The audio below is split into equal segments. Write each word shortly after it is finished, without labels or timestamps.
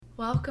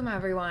Welcome,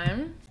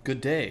 everyone,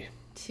 Good day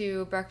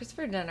to Breakfast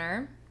for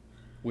Dinner.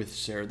 with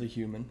Sarah the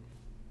Human.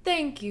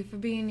 Thank you for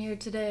being here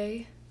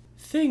today.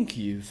 Thank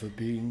you for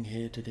being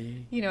here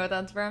today. You know what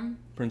that's from?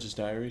 Princess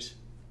Diaries.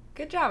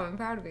 Good job. I'm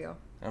proud of you.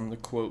 I'm the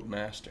quote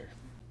master.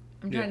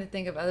 I'm trying to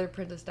think of other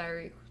Princess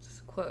Diaries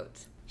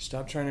quotes.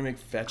 Stop trying to make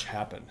fetch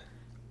happen.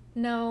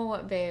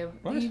 No, babe.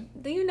 What?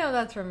 You know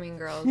that's from Mean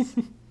Girls.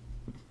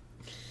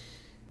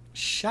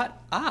 Shut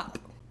up.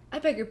 I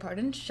beg your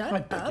pardon. Shut I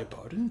up. beg your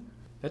pardon.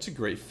 That's a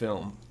great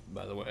film,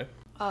 by the way.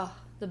 Oh,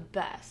 the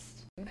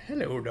best.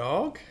 Hello,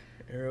 dog.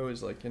 Arrow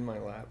is like in my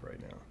lap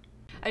right now.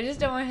 I just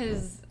don't want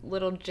his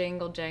little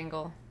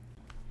jangle.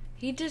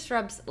 He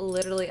disrupts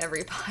literally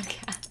every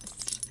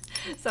podcast.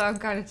 So I'm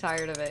kind of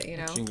tired of it, you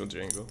know? Jingle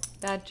jangle.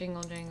 That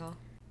jingle.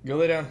 Go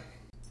lay down.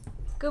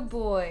 Good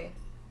boy.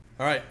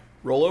 All right,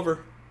 roll over.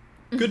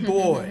 Good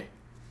boy.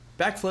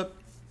 Backflip.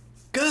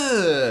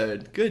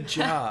 Good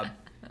job.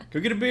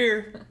 Go get a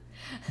beer.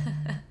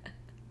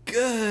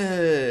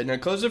 Good. Now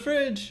close the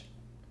fridge.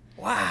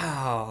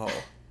 Wow.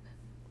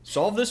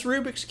 Solve this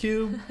Rubik's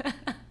Cube.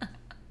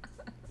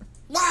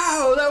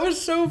 Wow, that was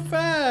so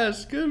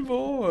fast. Good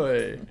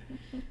boy.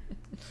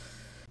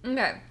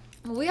 Okay.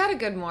 Well, we had a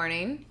good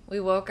morning. We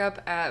woke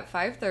up at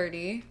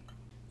 5:30.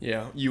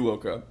 Yeah, you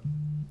woke up.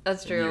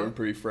 That's And you were true.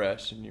 pretty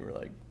fresh, and you were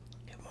like,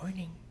 good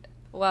morning.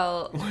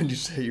 Well, What did you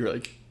say? You were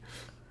like,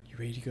 you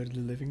ready to go to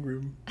the living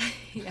room?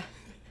 yeah.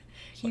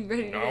 You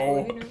ready to no. go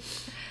to the living room?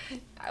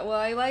 Well,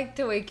 I like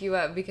to wake you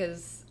up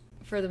because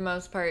for the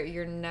most part,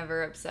 you're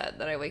never upset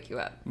that I wake you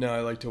up. No, I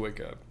like to wake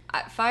up.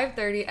 At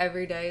 5:30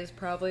 every day is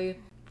probably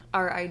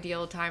our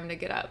ideal time to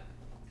get up.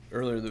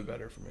 Earlier the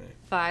better for me.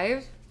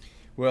 5?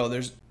 Well,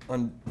 there's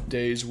on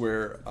days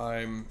where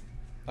I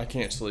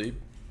can't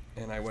sleep,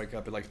 and I wake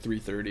up at like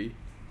 3:30,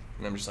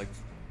 and I'm just like,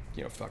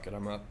 fuck it,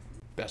 I'm up.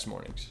 Best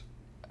mornings.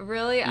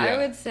 Really? Yeah. I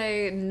would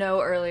say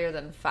no earlier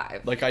than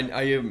 5. Like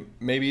I am,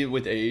 maybe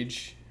with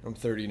age, I'm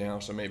 30 now,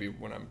 so maybe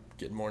when I'm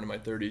getting more into my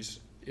 30s,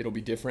 it'll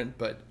be different.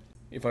 But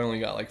if I only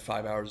got like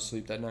 5 hours of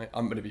sleep that night,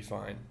 I'm gonna be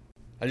fine.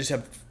 I just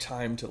have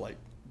time to like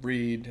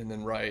read and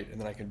then write, and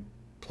then I can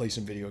play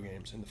some video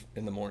games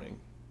in the morning,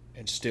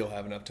 and still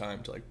have enough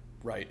time to like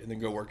write and then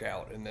go work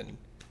out and then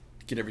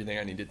get everything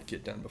I need to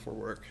get done before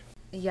work.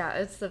 Yeah,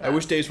 it's the best. I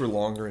wish days were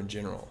longer in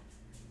general.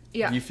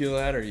 Yeah. Do you feel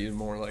that, or are you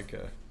more like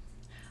a...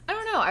 I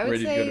don't know. I would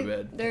ready to say go to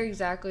bed? they're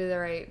exactly the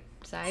right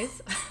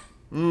size.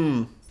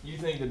 You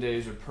think the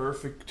days are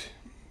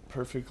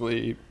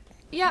perfectly...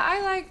 Yeah,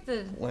 I like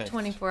the Length.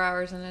 24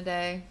 hours in a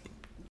day.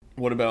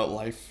 What about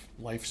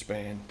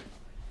lifespan?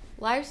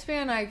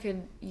 Lifespan, I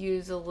could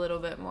use a little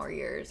bit more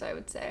years, I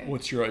would say.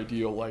 What's your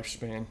ideal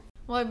lifespan?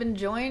 Well, I've been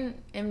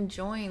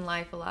enjoying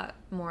life a lot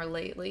more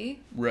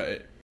lately.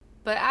 Right.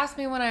 But ask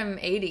me when I'm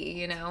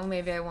 80,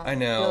 maybe I won't I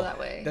know. feel that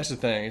way. That's the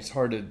thing. It's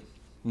hard to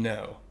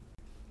know.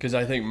 Because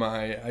I think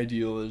my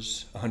ideal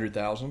is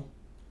 100,000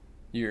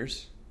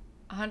 years.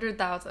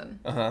 100,000.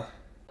 Uh-huh.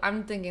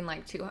 I'm thinking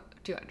like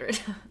 200.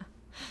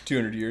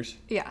 200 years?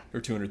 Yeah, Or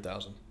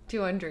 200,000?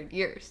 200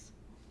 years.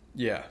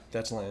 Yeah,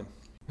 that's lame.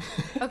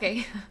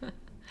 Okay.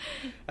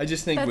 I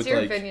just think That's with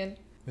your like... opinion.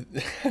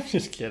 I'm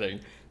just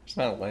kidding. It's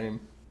not lame.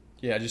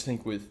 Yeah, I just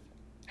think with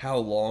how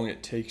long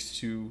it takes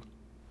to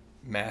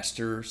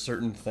master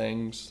certain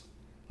things,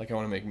 like I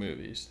want to make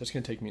movies. That's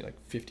going to take me like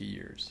 50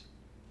 years.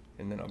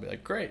 And then I'll be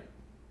like, great.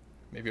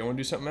 Maybe I want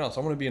to do something else. I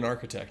want to be an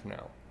architect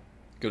now.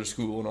 Go to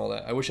school and all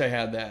that. I wish I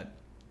had that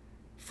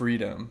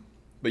freedom.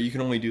 But you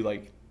can only do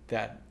like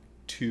that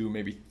 2,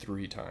 maybe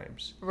 3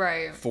 times.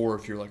 Right. 4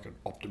 if you're like an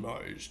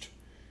optimized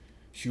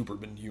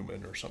Superman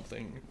human or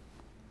something.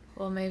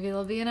 Well, maybe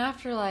there'll be an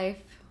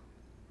afterlife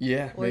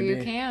Yeah, where maybe.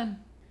 you can.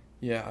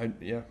 Yeah,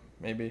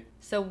 maybe.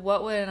 So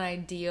what would an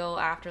ideal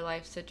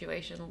afterlife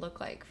situation look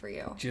like for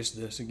you? Just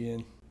this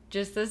again.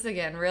 Just this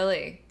again,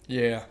 really?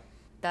 Yeah.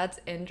 That's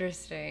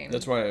interesting.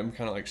 That's why I'm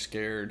kind of like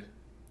scared.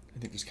 I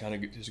think this kind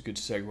of is a good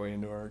segue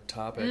into our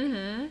topic.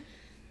 Mm-hmm.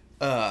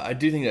 I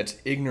do think that's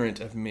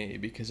ignorant of me,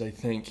 because I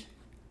think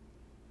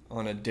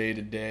on a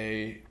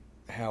day-to-day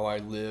how I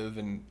live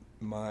and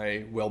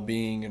my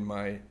well-being and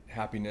my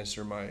happiness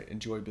or my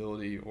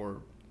enjoyability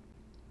or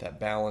that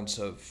balance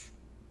of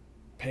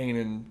pain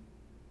and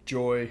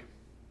joy,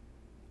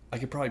 I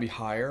could probably be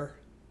higher.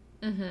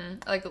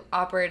 Mm-hmm. Like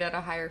operate at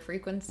a higher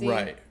frequency.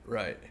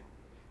 Right.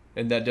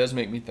 And that does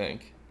make me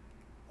think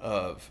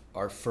of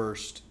our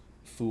first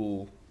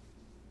full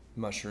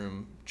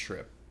mushroom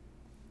trip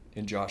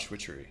in Joshua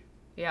Tree.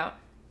 Yeah.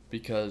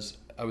 Because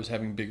I was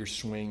having bigger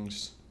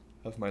swings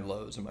of my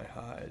lows and my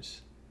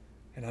highs.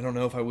 And I don't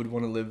know if I would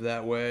want to live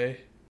that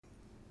way,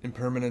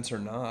 impermanence or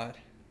not.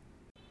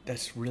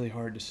 That's really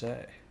hard to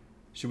say.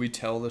 Should we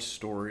tell the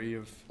story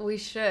of... We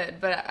should,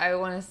 but I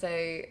want to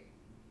say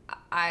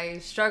I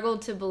struggle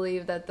to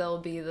believe that there'll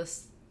be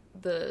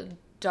the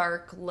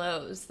dark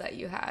lows that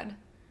you had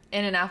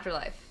in an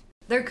afterlife.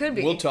 There could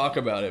be. We'll talk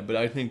about it, but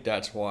I think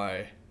that's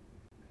why...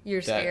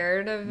 You're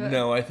scared of it?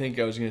 No, I think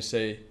I was going to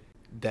say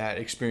that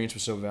experience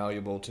was so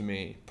valuable to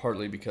me,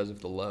 partly because of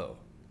the low.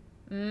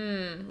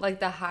 Like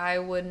the high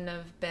wouldn't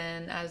have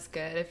been as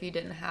good if you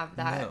didn't have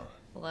that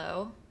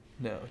low.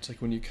 No, it's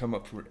like when you come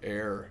up for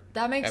air.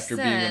 That makes after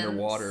sense. Being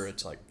underwater,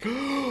 it's like,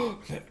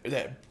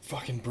 that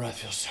fucking breath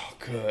feels so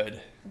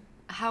good.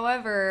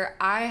 However,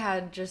 I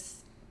had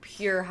just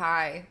pure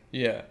high.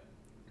 Yeah.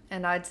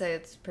 And I'd say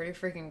it's pretty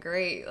freaking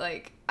great.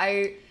 Like,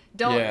 I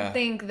don't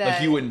think that...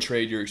 Like, you wouldn't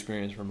trade your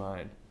experience for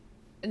mine.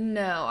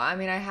 No, I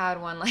mean, I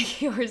had one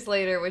like yours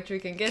later, which we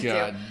can get to.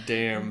 God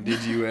damn,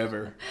 did you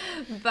ever.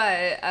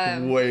 But,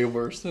 way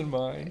worse than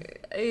mine.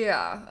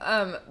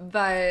 Yeah,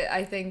 but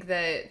I think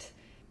that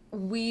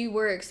we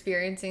were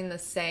experiencing the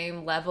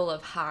same level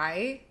of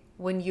high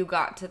when you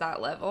got to that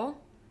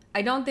level.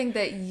 I don't think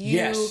that you...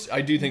 Yes,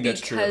 I do think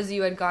that's true. Because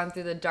you had gone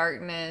through the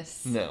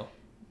darkness... No.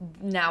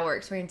 Now we're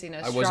experiencing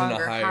a stronger high. I wasn't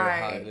a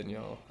higher high than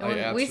y'all.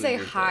 When we say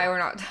high, we're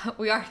not...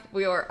 We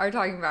are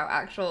talking about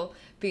actual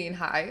being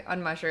high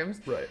on mushrooms.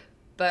 Right.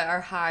 But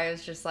our high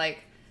is just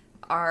like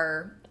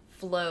our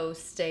flow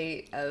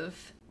state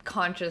of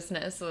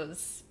consciousness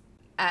was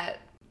at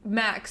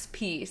max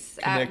peace.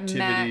 At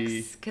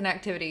max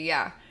connectivity,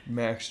 yeah.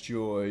 Max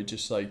joy,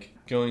 just like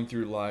going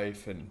through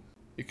life and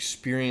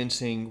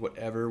experiencing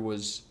whatever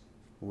was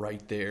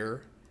right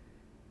there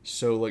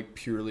so like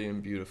purely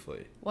and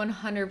beautifully.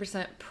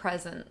 100%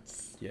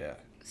 presence. Yeah.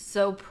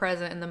 So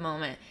present in the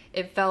moment.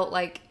 It felt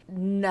like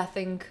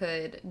nothing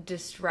could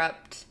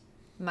disrupt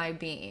my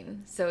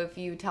being. So if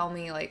you tell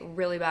me like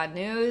really bad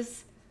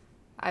news,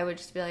 I would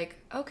just be like,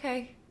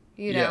 okay,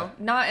 you know,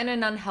 not in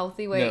an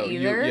unhealthy way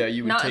either.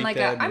 You would not take in like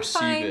that a, and I'm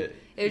receive fine. it.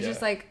 It was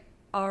just like,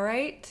 all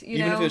right,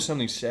 Even if it was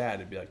something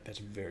sad, it'd be like, that's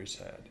very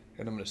sad,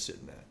 and I'm gonna sit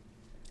in that.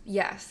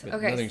 Yes. But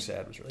okay. Nothing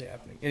sad was really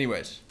happening.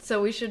 Anyways. So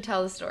we should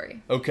tell the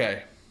story.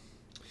 Okay.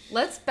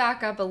 Let's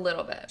back up a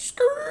little bit.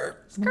 Skirt.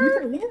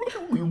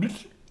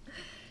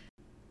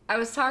 I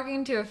was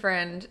talking to a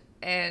friend,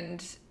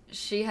 and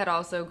she had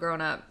also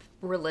grown up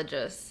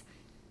religious,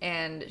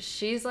 and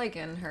she's like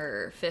in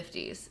her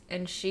 50s,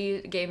 and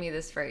she gave me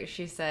this phrase.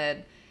 She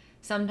said,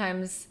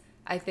 sometimes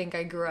I think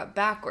I grew up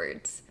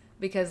backwards,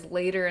 because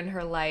later in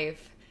her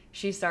life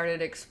she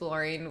started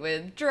exploring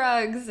with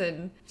drugs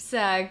and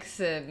sex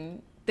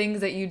and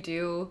things that you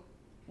do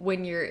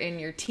when you're in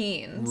your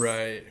teens,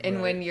 right,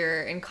 and when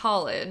you're in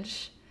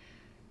college.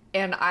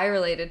 And I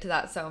related to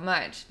that so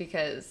much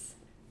because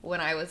when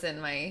I was in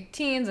my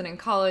teens and in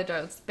college,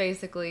 I was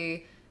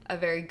basically a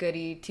very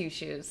goody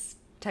two-shoes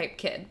type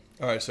kid.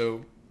 All right,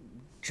 so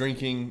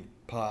drinking,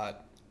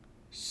 pot,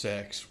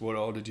 sex, what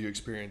all did you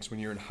experience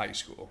when you were in high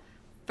school?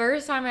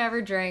 First time I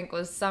ever drank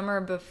was summer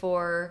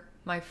before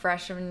my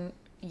freshman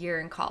year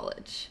in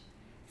college.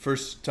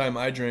 First time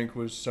I drank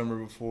was summer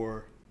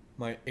before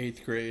my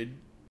 8th grade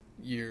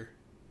year.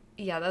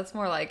 Yeah, that's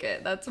more like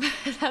it. That's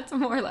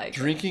more like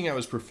Drinking I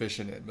was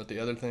proficient in, but the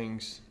other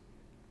things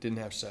didn't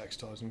have sex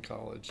till I was in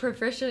college.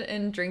 Proficient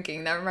in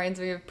drinking. That reminds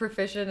me of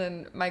proficient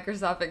in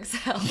Microsoft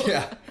Excel.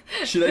 Yeah.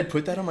 Should I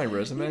put that on my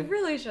resume? You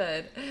really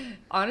should.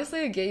 Honestly,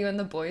 it'd get you in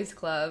the boys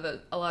club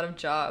at a lot of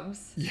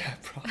jobs. Yeah,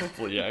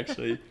 probably,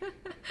 actually.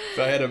 If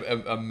I had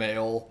a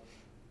male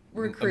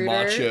recruiter,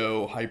 a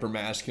macho,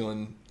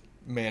 hyper-masculine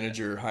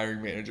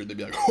hiring manager, they'd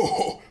be like,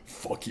 oh,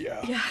 fuck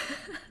yeah. Yeah.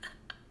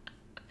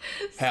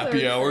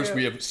 Happy hours? True.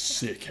 We have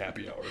sick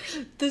happy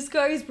hours. This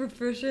guy is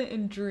proficient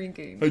in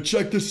drinking. Hey,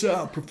 check this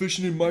out.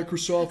 Proficient in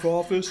Microsoft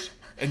Office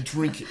and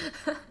drinking.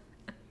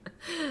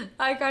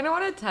 I kind of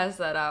want to test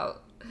that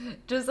out.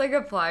 Just like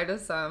apply to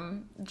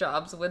some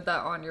jobs with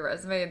that on your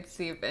resume and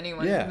see if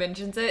anyone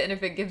mentions it and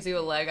if it gives you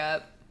a leg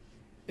up.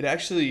 It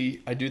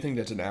actually, I do think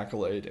that's an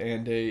accolade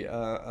and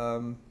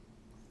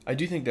I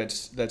do think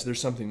there's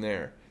something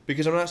there.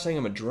 Because I'm not saying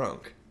I'm a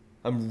drunk.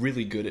 I'm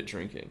really good at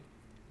drinking.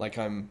 Like,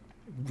 I'm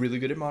really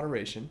good at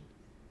moderation,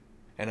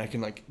 and I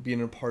can like be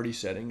in a party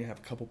setting and have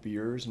a couple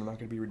beers and I'm not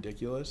going to be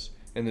ridiculous,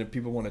 and then if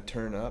people want to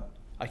turn up,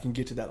 I can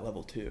get to that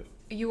level too.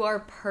 You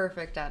are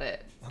perfect at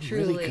it. I'm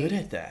truly really good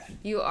at that.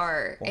 You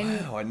are. Wow,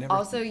 and I never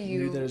also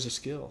knew that as a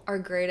skill. Are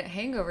great at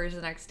hangovers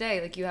the next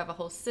day. Like, you have a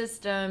whole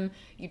system,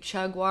 you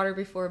chug water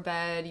before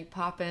bed, you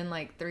pop in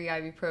like 3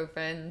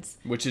 ibuprofens.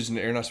 Which is,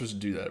 you're not supposed to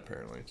do that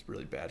apparently. It's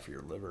really bad for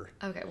your liver.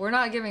 Okay, we're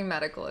not giving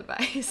medical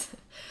advice.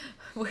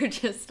 We're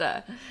just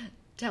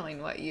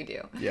telling what you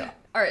do. Yeah.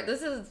 All right,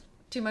 this is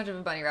too much of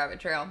a bunny rabbit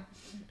trail.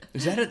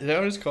 Is that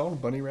what it's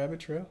called? Bunny rabbit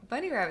trail?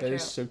 Bunny rabbit trail. That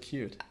is so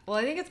cute. Well,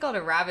 I think it's called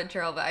a rabbit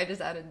trail, but I just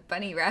added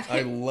bunny rabbit.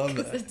 I love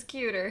that. Because it's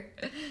cuter.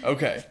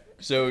 Okay,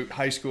 so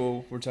high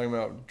school, we're talking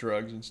about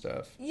drugs and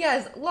stuff.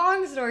 Yes,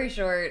 long story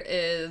short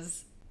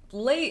is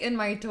late in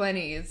my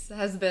 20s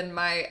has been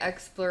my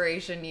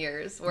exploration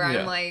years where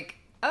I'm like,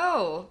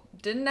 oh,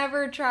 didn't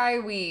ever try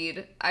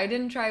weed. I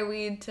didn't try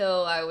weed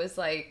till I was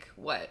like,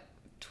 what,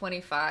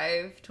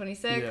 25,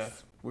 26? Yeah,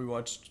 we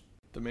watched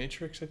The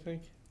Matrix, I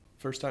think.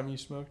 First time you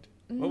smoked?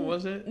 What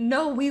was it?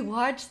 No, we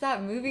watched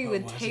that movie What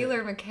with was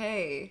Taylor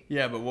McKay.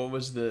 Yeah, but what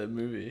was the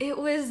movie? It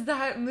was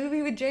that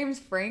movie with James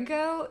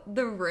Franco,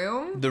 The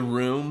Room. The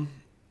Room?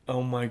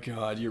 Oh my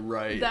god, you're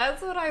right.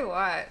 That's what I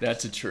watched.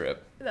 That's a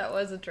trip. That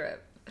was a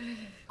trip.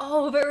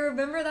 Oh, but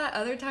remember that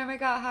other time I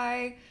got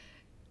high?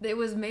 It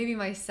was maybe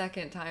my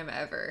second time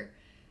ever.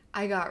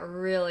 I got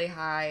really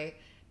high,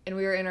 and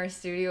we were in our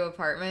studio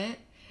apartment,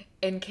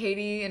 and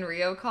Katie and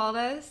Rio called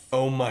us.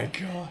 Oh my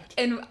God.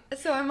 And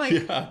so I'm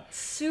like,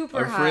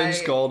 super high. Our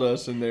friends called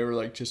us, and they were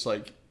like, just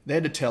like, they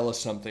had to tell us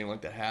something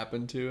like that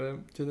happened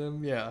to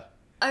them. Yeah.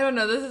 I don't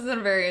know, this isn't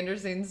a very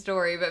interesting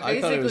story, but basically,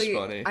 I thought it was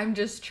funny. I'm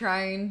just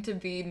trying to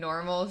be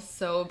normal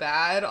so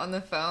bad on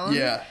the phone.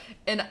 Yeah.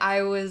 And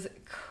I was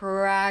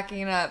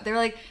cracking up. They were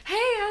like,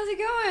 hey, how's it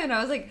going? I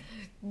was like,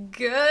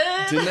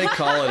 good. Didn't they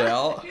call it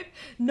out?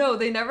 No,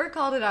 they never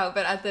called it out,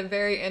 but at the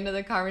very end of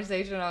the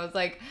conversation, I was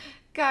like,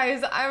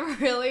 guys, I'm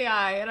really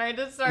high. And I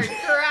just started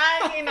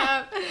cracking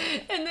up.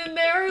 And then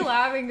they were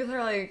laughing because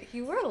they're like,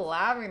 you were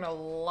laughing a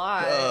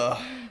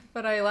lot.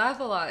 But I laugh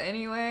a lot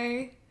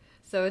anyway.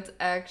 So it's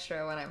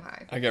extra when I'm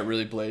high. I got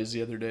really blazed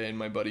the other day, and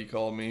my buddy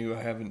called me, who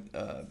I haven't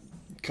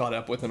caught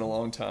up with in a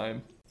long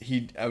time.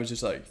 I was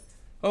just like,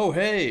 oh,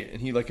 hey. And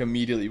he like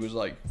immediately was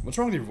like, what's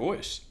wrong with your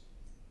voice?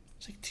 I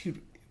was like,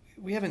 dude,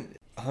 we haven't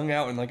hung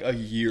out in like a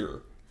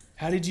year.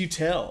 How did you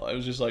tell? I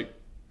was just like,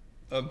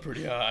 I'm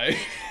pretty high.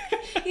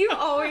 You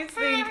always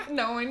think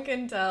no one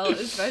can tell,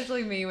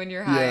 especially me when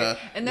you're high. Yeah,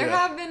 and there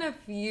have been a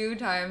few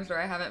times where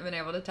I haven't been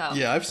able to tell.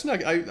 Yeah, I've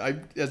snuck. I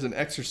as an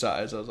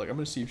exercise, I was like, I'm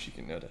gonna see if she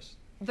can notice.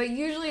 But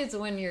usually it's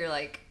when you're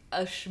like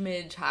a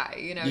smidge high,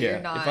 you know, yeah, you're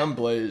not. If I'm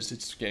blazed,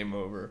 it's game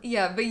over.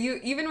 Yeah, but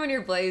even when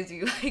you're blazed,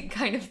 you like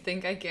kind of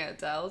think I can't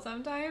tell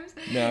sometimes.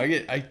 No,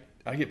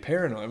 I get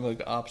paranoid. I'm like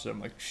the opposite. I'm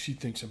like, she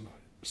thinks I'm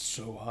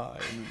so high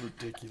and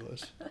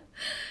ridiculous.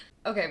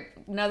 Okay,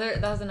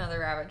 that was another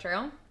rabbit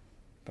trail.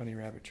 Bunny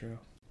rabbit trail.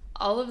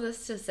 All of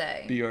this to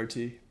say.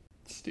 BRT.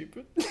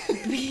 Stupid.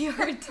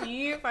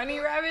 BRT, funny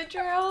rabbit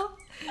trail?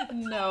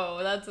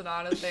 No, that's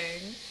not a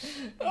thing.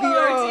 BRT.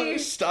 BRT.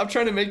 Stop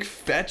trying to make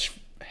fetch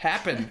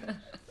happen.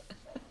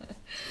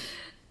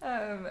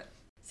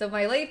 So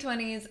my late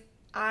 20s,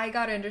 I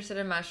got interested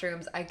in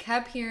mushrooms. I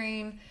kept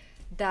hearing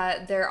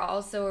that they're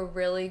also a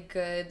really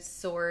good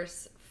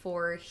source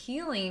for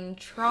healing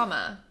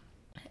trauma.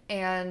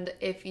 And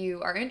if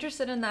you are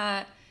interested in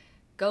that,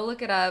 go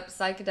look it up,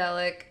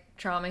 psychedelic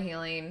trauma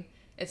healing.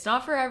 It's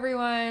not for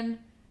everyone.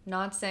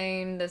 Not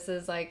saying this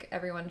is like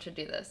everyone should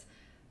do this.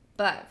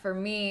 But for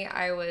me,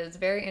 I was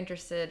very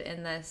interested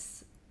in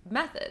this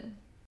method.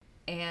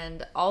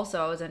 And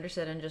also I was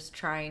interested in just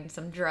trying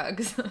some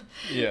drugs.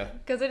 Yeah.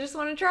 Because I just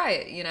want to try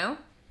it, you know?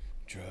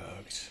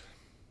 Drugs.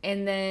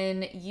 And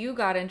then you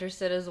got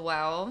interested as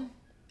well.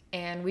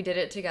 And we did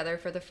it together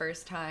for the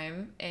first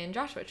time in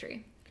Joshua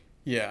Tree.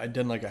 Yeah, I'd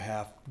done like a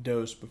half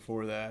dose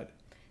before that.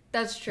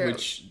 That's true.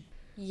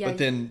 But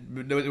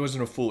then it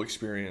wasn't a full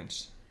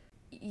experience.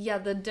 Yeah,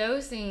 the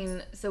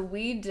dosing, so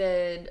we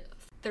did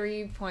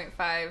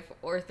 3.5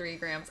 or 3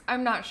 grams.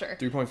 I'm not sure.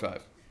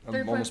 3.5.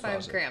 I'm almost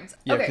positive. 3.5 grams.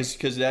 Yeah, okay.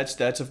 because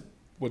that's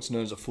what's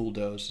known as a full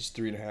dose. It's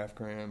 3.5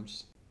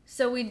 grams.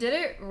 So we did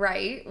it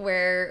right,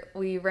 where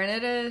we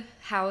rented a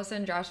house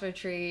in Joshua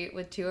Tree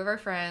with 2 of our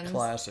friends.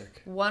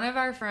 Classic. One of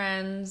our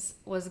friends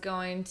was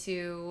going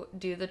to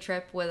do the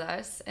trip with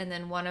us, and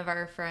then one of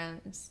our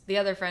friends, the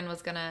other friend,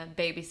 was going to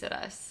babysit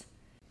us.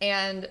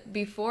 And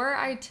before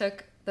I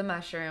took the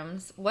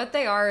mushrooms, what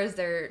they are is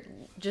they're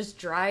just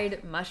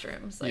dried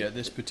mushrooms. Like, yeah,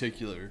 this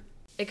particular.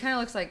 It kind of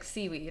looks like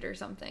seaweed or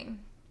something.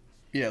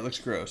 Yeah, it looks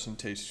gross and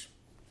tastes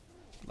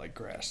like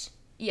grass.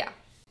 Yeah.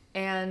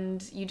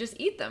 And you just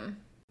eat them.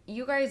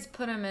 You guys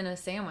put them in a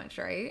sandwich,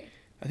 right?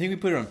 I think we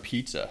put it on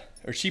pizza.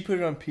 Or she put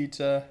it on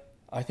pizza.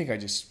 I think I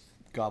just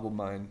gobbled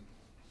mine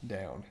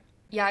down.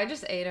 Yeah, I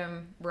just ate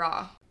them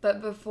raw.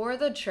 But before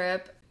the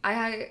trip,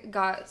 I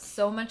got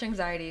so much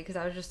anxiety because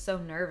I was just so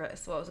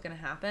nervous what was going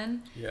to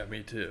happen. Yeah,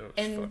 me too.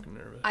 I was fucking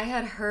nervous. I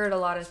had heard a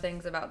lot of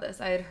things about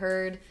this. I had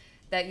heard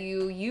that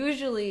you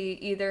usually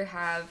either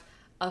have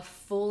a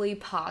fully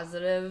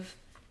positive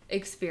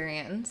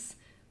experience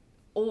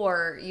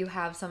or you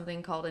have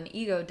something called an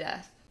ego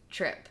death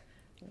trip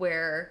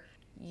where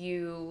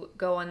you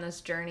go on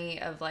this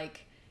journey of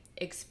like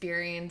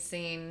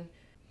experiencing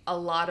a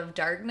lot of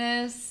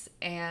darkness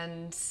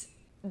and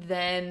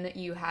then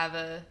you have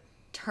a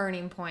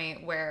turning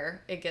point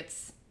where it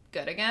gets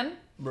good again.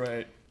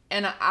 Right.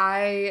 And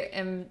I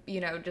am,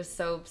 just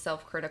so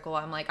self-critical.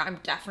 I'm like, I'm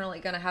definitely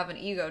going to have an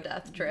ego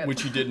death trip.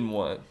 Which you didn't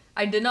want.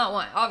 I did not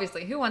want.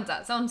 Obviously. Who wants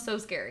that? Sounds so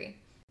scary.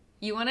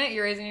 You want it?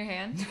 You're raising your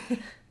hand?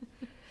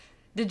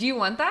 Did you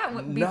want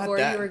that before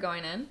you were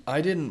going in?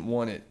 I didn't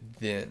want it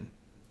then.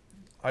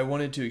 I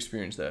wanted to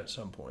experience that at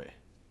some point.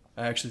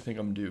 I actually think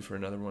I'm due for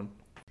another one.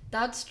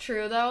 That's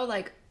true, though.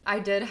 Like, I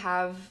did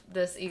have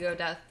this ego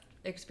death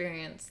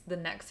experience the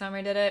next time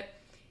I did it.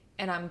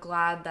 And I'm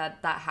glad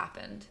that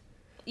happened.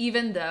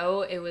 Even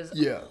though it was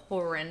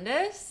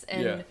horrendous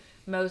and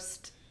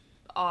most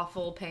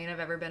awful pain I've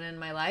ever been in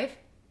my life.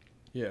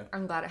 Yeah.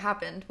 I'm glad it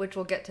happened, which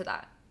we'll get to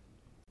that.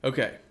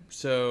 Okay,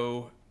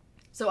 so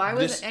I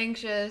was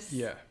anxious.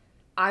 Yeah.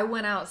 I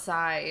went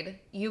outside.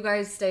 You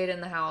guys stayed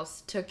in the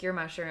house, took your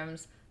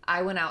mushrooms.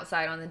 I went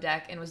outside on the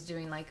deck and was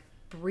doing like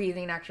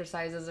breathing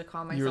exercises to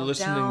calm myself down. You're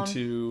listening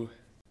to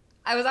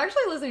I was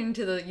actually listening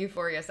to the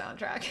Euphoria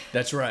soundtrack.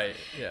 That's right.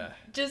 Yeah.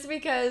 Just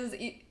because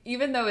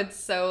even though it's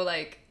so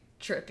like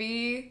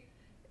trippy,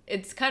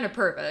 it's kind of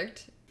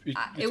perfect.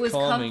 It was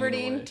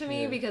comforting to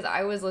me because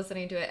I was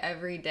listening to it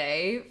every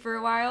day for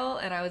a while,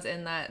 and I was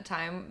in that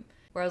time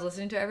where I was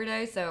listening to it every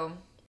day. So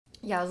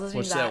yeah, I was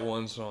listening to that. What's that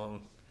one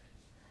song?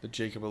 The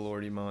Jacob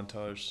Elordi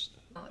montage.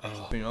 Oh,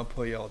 I'll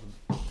play y'all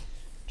the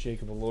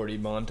Jacob Elordi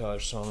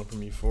montage song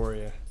from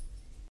Euphoria.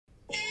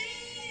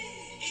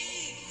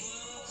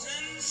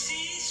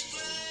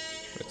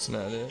 That's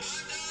not it.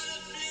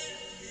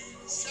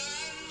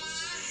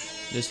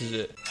 This is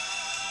it.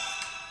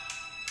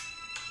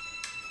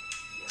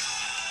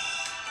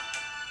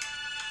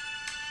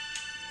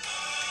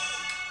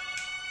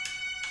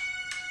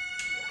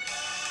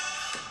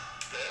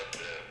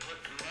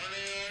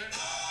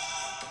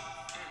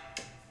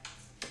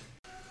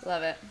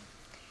 Love it.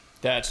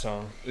 That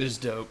song is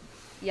dope.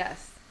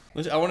 Yes.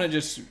 I want to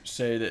just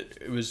say that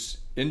it was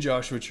in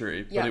Joshua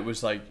Tree, but it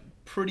was like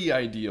pretty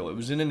ideal. It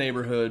was in a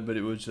neighborhood, but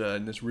it was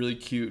in this really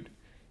cute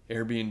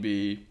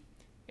Airbnb.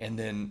 And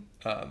then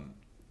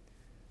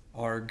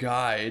our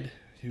guide,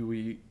 who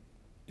we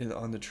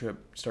on the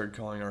trip started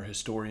calling our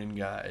historian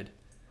guide,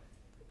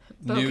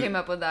 Beau came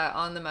up with that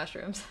on the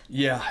mushrooms.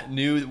 Yeah,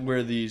 knew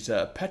where these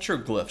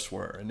petroglyphs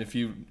were. And if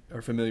you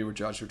are familiar with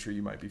Joshua Tree,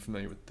 you might be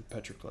familiar with the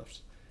petroglyphs.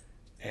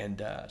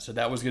 And so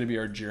that was going to be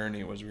our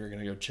journey, was we were going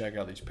to go check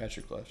out these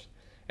petroglyphs.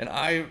 And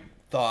I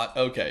thought,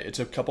 okay, it's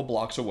a couple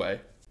blocks away.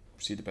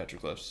 See the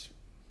petroglyphs.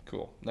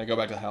 Cool. And I go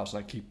back to the house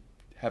and I keep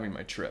having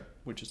my trip,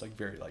 which is like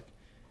very like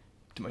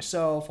to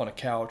myself on a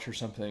couch or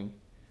something.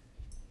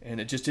 And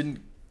it just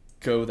didn't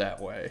go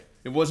that way.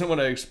 It wasn't what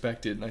I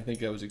expected, and I think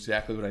that was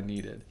exactly what I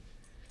needed.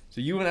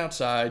 So you went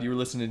outside, you were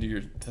listening to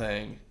your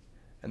thing,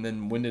 and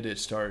then when did it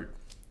start?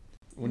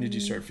 When did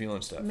you start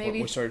feeling stuff? Maybe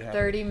what started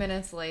happening? 30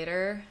 minutes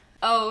later.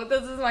 Oh,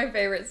 this is my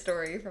favorite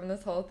story from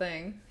this whole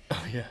thing.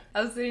 Oh, yeah.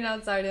 I was sitting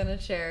outside in a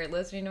chair,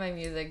 listening to my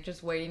music,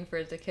 just waiting for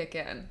it to kick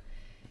in.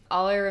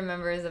 All I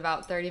remember is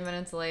about 30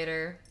 minutes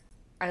later,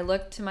 I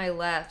looked to my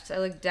left, I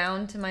looked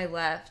down to my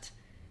left,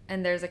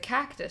 and there's a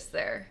cactus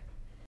there.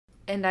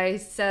 And I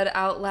said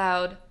out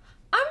loud,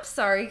 "I'm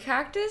sorry,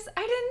 cactus,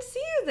 I didn't see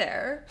you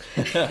there."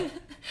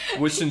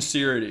 With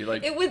sincerity.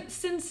 It was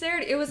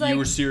sincerity. It was like... You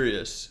were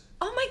serious.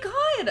 Oh my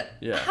God!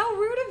 Yeah. How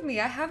rude of me.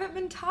 I haven't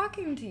been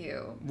talking to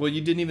you. Well,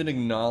 you didn't even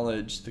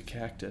acknowledge the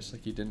cactus.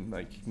 Like, you didn't,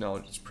 like,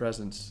 acknowledge its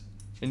presence.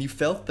 And you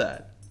felt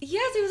that.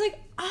 Yes, it was like,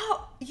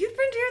 oh, you've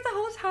been here the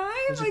whole time?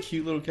 It was like, a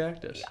cute little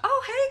cactus.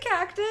 Oh, hey,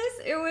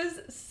 cactus. It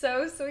was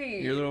so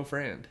sweet. Your little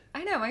friend.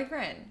 I know, my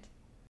friend.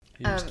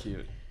 He was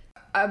cute.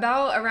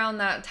 About around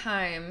that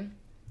time,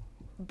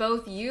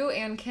 both you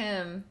and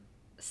Kim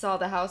saw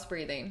the house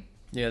breathing.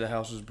 Yeah, the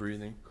house was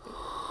breathing.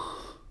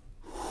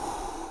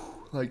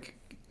 Like...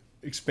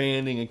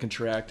 expanding and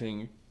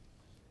contracting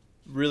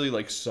really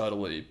like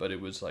subtly, but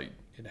it was like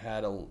it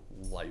had a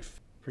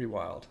life. Pretty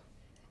wild.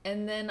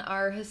 And then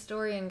our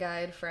historian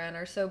guide friend,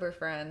 our sober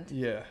friend,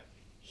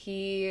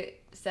 he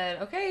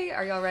said, okay,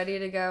 are y'all ready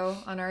to go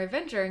on our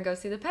adventure and go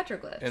see the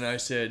petroglyphs? And I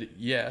said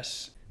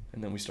yes,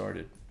 and then we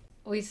started.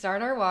 We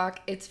start our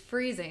walk. It's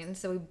freezing,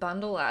 so we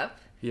bundle up.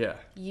 Yeah.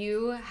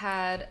 You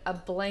had a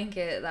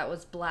blanket that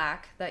was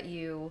black that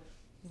you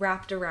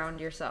wrapped around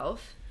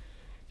yourself.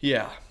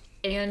 Yeah.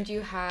 And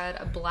you had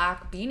a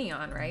black beanie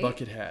on, right?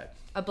 Bucket hat.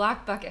 A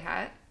black bucket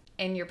hat.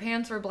 And your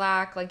pants were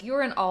black. Like, you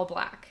were in all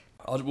black.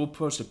 We'll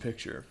post a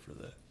picture for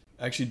the...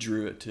 I actually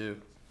drew it,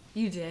 too.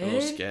 You did? A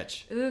little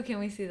sketch. Ooh, can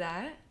we see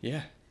that?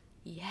 Yeah.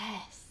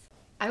 Yes.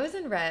 I was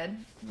in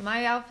red.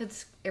 My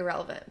outfit's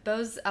irrelevant.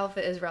 Beau's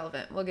outfit is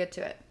relevant. We'll get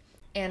to it.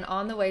 And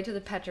on the way to the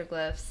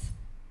petroglyphs,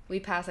 we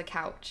pass a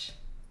couch.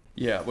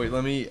 Yeah, wait,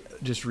 let me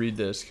just read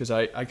this, because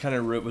I kind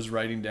of was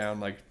writing down,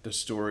 like, the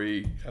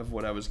story of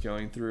what I was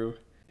going through.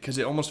 Because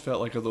it almost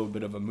felt like a little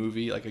bit of a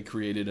movie. Like, I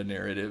created a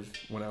narrative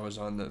when I was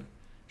on the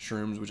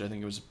shrooms, which I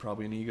think was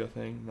probably an ego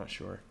thing. I'm not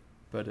sure.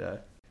 But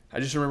I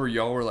just remember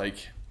y'all were,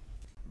 like,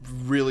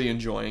 really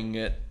enjoying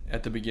it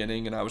at the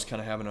beginning, and I was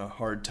kind of having a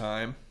hard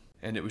time.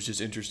 And it was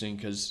just interesting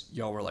because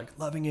y'all were, like,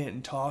 loving it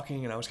and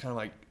talking, and I was kind of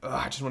like,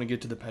 I just want to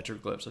get to the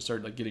petroglyphs. I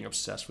started, like, getting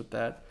obsessed with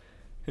that.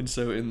 And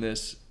so in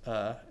this,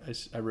 I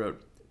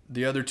wrote,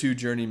 the other two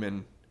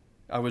journeymen,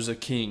 I was a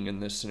king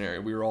in this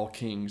scenario. We were all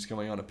kings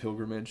going on a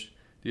pilgrimage.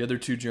 The other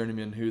two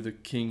journeymen, who the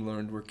king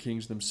learned were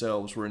kings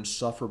themselves, were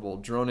insufferable,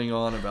 droning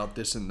on about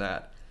this and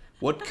that.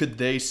 What could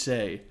they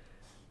say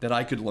that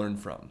I could learn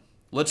from?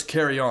 Let's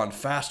carry on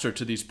faster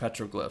to these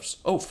petroglyphs.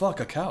 Oh, fuck,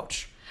 a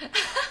couch.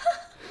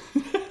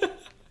 Wait,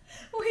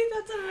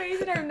 that's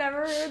amazing. I've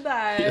never heard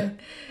that. Yeah.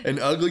 An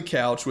ugly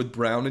couch with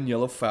brown and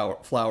yellow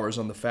flowers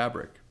on the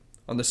fabric.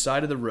 On the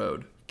side of the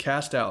road,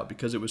 cast out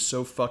because it was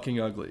so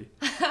fucking ugly.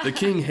 The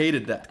king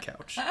hated that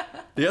couch.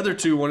 The other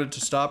two wanted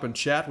to stop and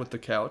chat with the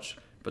couch,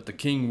 but the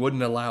king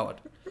wouldn't allow it.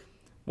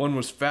 One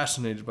was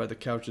fascinated by the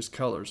couch's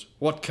colors.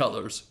 What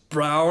colors?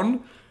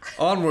 Brown?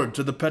 Onward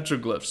to the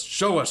petroglyphs.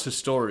 Show us,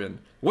 historian.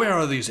 Where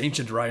are these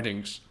ancient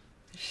writings?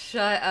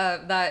 Shut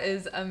up. That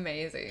is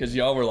amazing. Because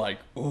y'all were like,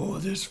 oh,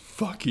 this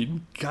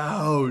fucking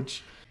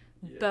couch.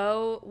 Yeah.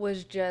 Beau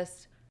was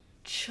just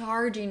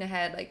charging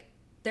ahead. Like,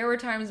 there were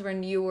times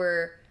when you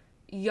were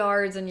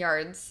yards and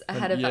yards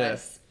ahead of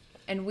us,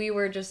 and we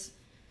were just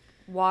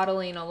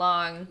waddling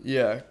along.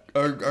 Yeah,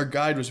 our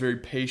guide was very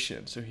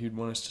patient, so he'd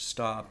want us to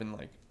stop, and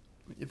like,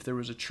 if there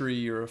was a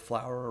tree or a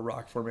flower or a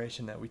rock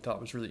formation that we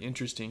thought was really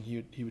interesting,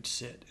 he would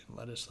sit and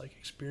let us like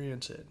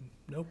experience it.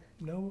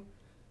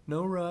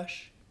 No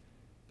rush.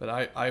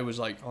 But I was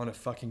like on a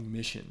fucking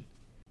mission.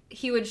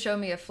 He would show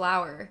me a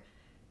flower,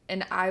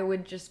 and I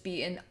would just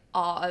be in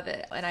awe of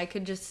it, and I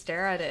could just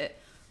stare at it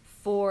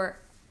for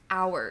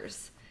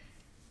hours.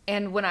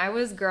 And when I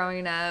was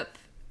growing up,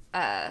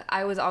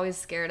 I was always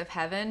scared of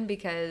heaven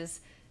because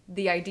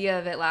the idea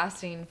of it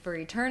lasting for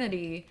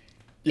eternity,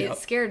 it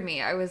scared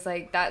me. I was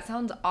like, that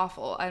sounds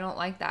awful. I don't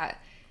like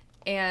that.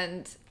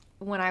 And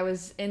when I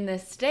was in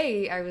this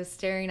state, I was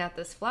staring at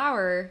this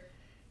flower,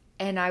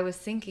 and I was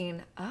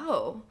thinking,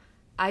 oh,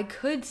 I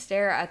could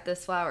stare at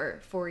this flower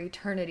for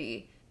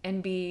eternity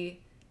and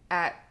be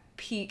at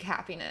peak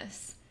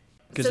happiness.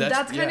 So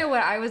that's kind of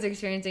what I was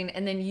experiencing.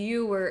 And then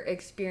you were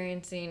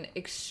experiencing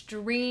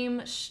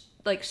extreme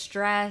like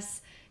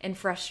stress and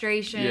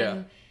frustration.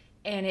 Yeah.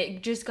 And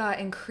it just got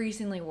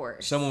increasingly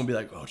worse. Someone would be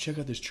like, oh, check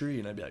out this tree.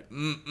 And I'd be like,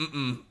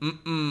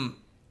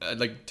 I'd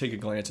like take a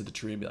glance at the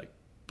tree and be like,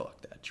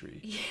 fuck that tree.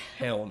 Yeah.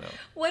 Hell no.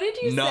 What did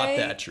you Not say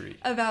that tree.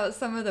 about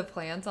some of the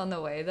plants on the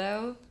way,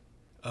 though?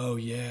 Oh,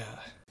 yeah.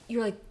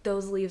 You're like,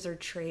 those leaves are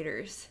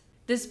traitors.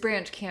 This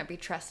branch can't be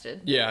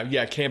trusted.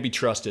 Yeah, can't be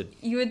trusted.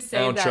 You would say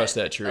I don't that trust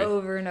that tree.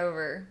 over and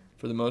over.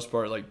 For the most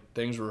part, like,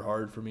 things were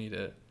hard for me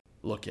to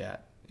look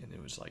at. And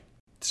it was like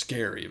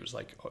scary. It was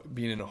like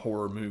being in a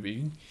horror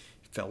movie.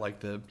 It felt like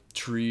the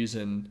trees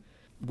in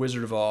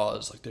Wizard of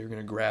Oz, like they were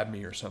going to grab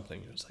me or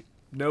something. It was like,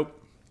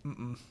 nope.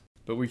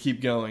 But we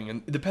keep going.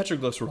 And the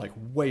petroglyphs were like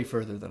way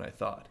further than I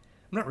thought.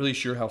 I'm not really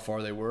sure how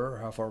far they were or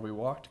how far we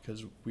walked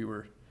because we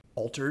were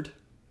altered.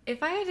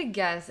 If I had to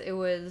guess, it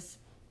was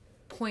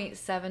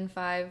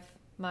 0.75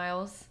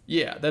 miles.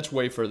 Yeah, that's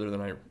way further than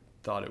I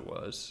thought it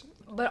was.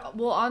 But,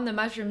 well, on the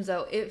mushrooms,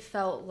 though, it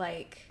felt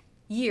like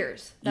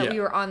years that we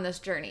were on this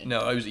journey.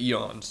 No, it was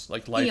eons.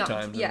 Like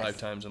lifetimes yes. and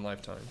lifetimes and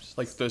lifetimes.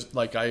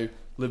 Like I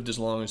lived as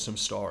long as some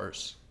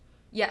stars.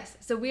 Yes.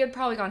 So we had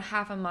probably gone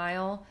half a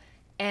mile.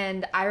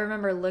 And I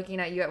remember looking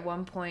at you at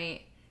one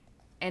point,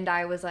 and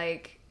I was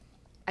like,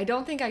 I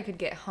don't think I could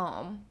get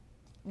home.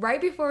 Right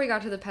before we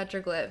got to the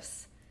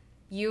petroglyphs,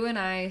 you and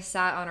I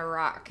sat on a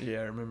rock. Yeah,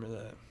 I remember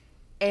that.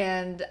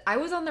 And I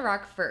was on the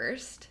rock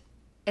first,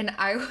 and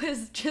I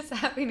was just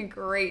having a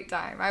great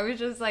time. I was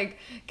just like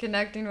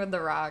connecting with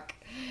the rock.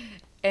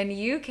 And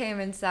you came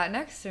and sat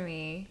next to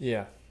me.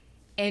 Yeah.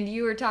 And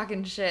you were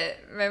talking shit,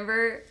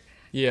 remember?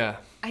 Yeah.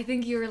 I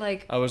think you were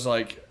like... I was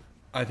like,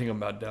 I think I'm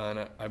about done.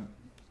 I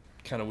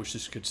kind of wish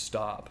this could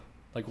stop.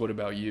 Like, what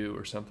about you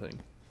or something?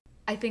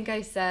 I think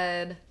I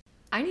said,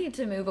 I need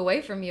to move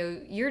away from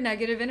you. You're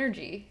negative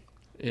energy.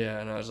 Yeah,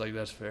 and I was like,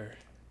 that's fair.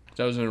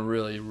 So I was in a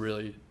really,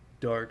 really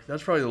dark...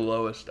 That's probably the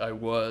lowest I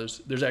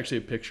was. There's actually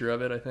a picture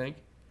of it, I think.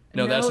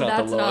 No, that's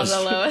not the lowest.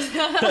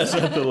 That's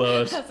not the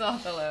lowest. That's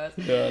not the lowest.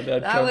 Yeah,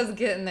 that was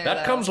getting there,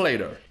 That comes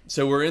later.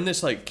 So we're in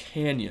this, like,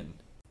 canyon,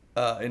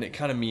 and it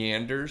kind of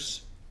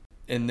meanders,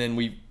 and then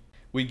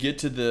we get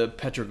to the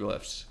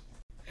petroglyphs,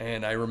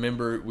 and I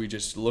remember we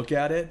just look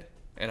at it,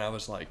 and I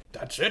was like,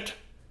 that's it?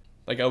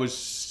 Like, it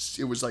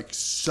was like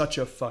such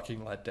a fucking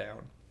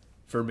letdown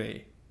for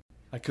me.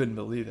 I couldn't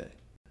believe it.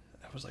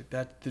 I was like,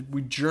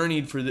 we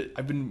journeyed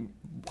I've been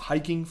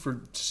hiking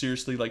for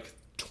seriously like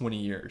 20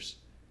 years.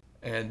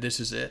 And this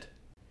is it.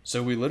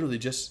 So we literally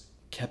just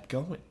kept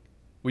going.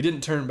 We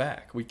didn't turn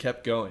back. We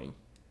kept going.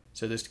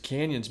 So this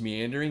canyon's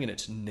meandering and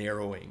it's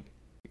narrowing,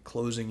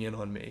 closing in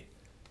on me.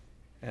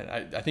 And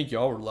I think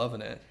y'all were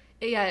loving it.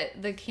 Yeah,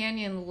 the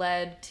canyon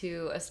led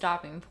to a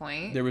stopping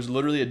point. There was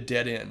literally a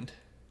dead end.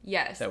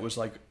 Yes. That was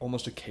like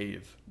almost a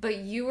cave. But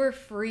you were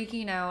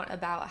freaking out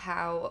about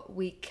how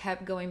we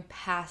kept going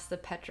past the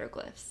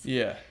petroglyphs.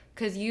 Yeah.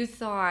 Because you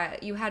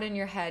thought, you had in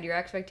your head, your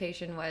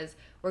expectation was,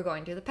 we're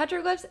going to the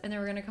petroglyphs and then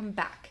we're going to come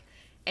back.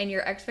 And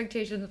your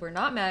expectations were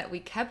not met. We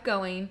kept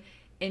going.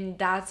 And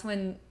that's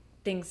when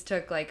things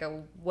took like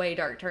a way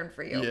dark turn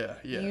for you. Yeah.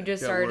 You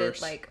just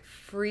started like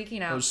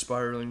freaking out. I was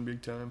spiraling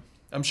big time.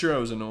 I'm sure I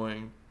was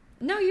annoying.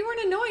 No, you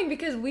weren't annoying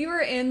because we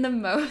were in the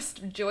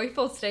most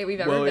joyful state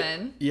we've ever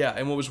been. Yeah,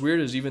 and what was weird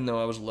is even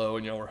though I was low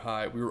and y'all were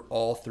high, we were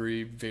all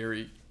three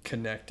very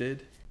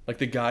connected. Like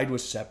the guide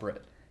was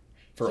separate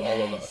for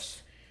all of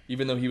us.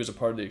 Even though he was a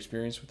part of the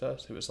experience with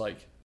us, it was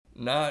like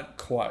not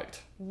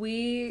quite.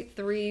 We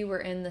three were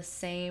in the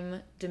same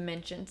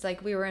dimensions.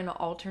 Like we were in an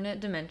alternate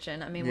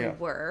dimension. I mean, we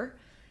were.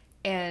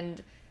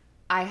 And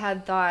I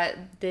had thought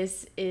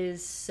this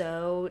is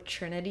so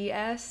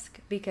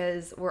Trinity-esque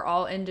because we're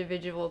all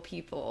individual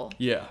people.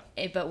 Yeah.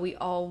 But we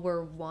all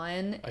were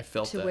one. I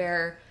felt to that.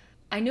 Where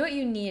I knew what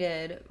you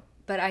needed,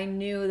 but I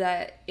knew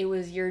that it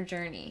was your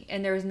journey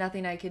and there was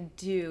nothing I could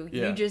do.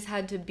 Yeah. You just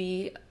had to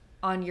be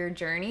on your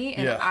journey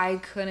and I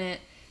couldn't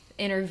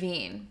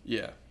intervene.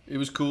 Yeah. It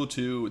was cool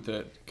too with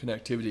the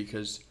connectivity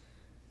because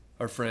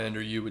our friend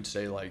or you would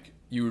say like,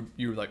 you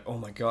were like, oh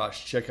my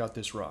gosh, check out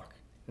this rock.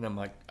 And I'm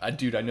like,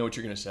 dude, I know what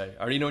you're going to say.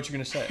 I already know what you're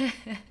going to say.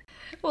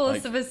 Well,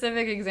 like, a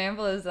specific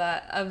example of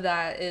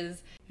that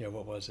is... Yeah,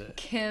 what was it?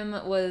 Kim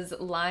was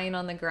lying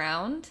on the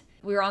ground.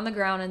 We were on the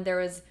ground and there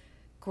was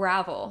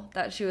gravel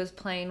that she was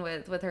playing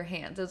with her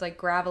hands. It was like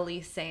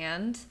gravelly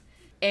sand.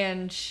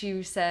 And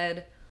she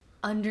said,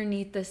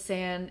 underneath the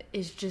sand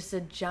is just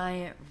a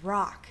giant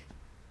rock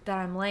that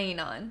I'm laying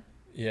on.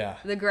 Yeah.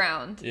 The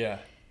ground. Yeah.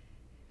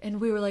 And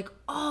we were like,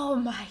 oh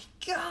my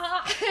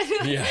God.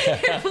 Yeah.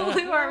 It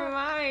blew our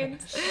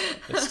minds.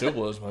 It still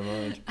blows my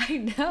mind. I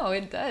know,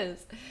 it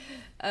does.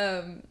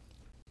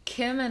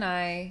 Kim and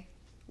I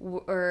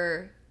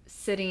were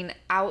sitting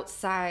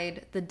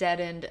outside the dead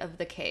end of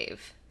the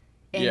cave.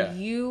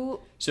 And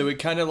So it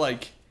kind of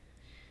like,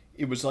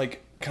 it was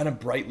like kind of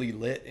brightly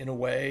lit in a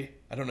way.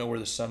 I don't know where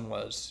the sun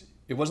was.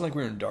 It wasn't like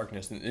we were in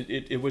darkness.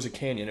 It was a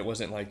canyon. It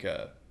wasn't like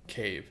a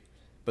cave.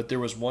 But there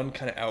was one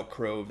kind of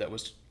outcrove that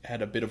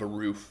had a bit of a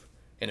roof,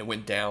 and it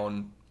went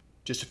down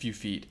just a few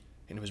feet,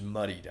 and it was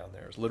muddy down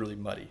there. It was literally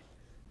muddy.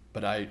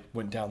 But I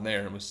went down there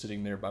and was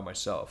sitting there by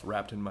myself,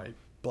 wrapped in my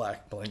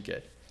black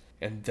blanket,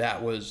 and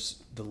that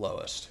was the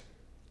lowest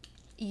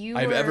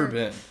I've ever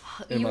been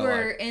in my life. You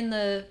were in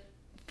the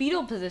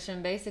fetal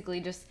position, basically,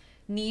 just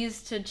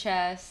knees to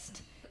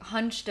chest,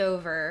 hunched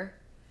over.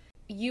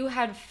 You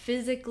had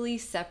physically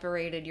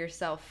separated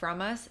yourself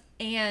from us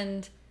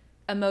and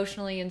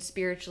emotionally and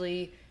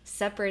spiritually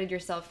separated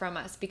yourself from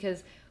us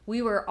because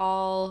we were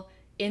all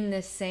in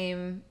this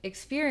same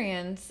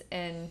experience,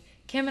 and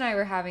Kim and I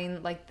were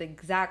having like the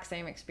exact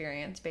same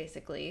experience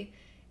basically.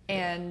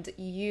 And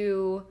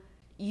you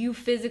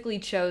physically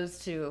chose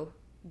to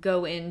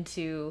go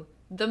into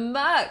the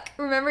muck.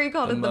 Remember you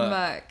called it the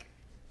muck.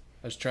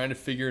 I was trying to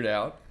figure it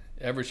out.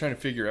 I was trying to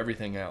figure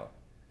everything out,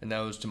 and that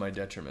was to my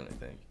detriment, I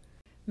think.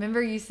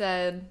 Remember you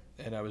said...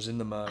 And I was in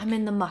the muck. I'm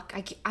in the muck.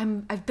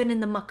 I've been in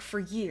the muck for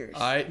years.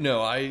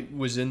 I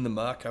was in the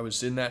muck. I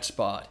was in that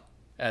spot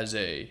as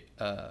a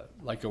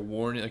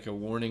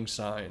warning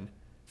sign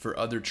for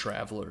other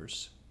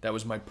travelers. That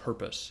was my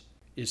purpose,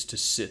 is to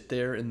sit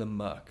there in the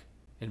muck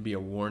and be a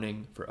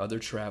warning for other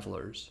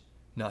travelers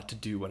not to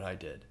do what I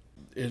did.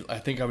 I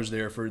think I was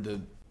there for the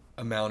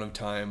amount of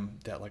time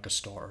that like a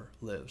star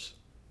lives.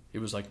 It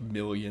was like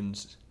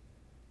millions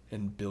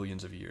and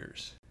billions of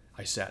years.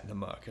 I sat in the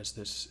muck as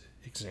this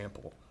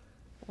example.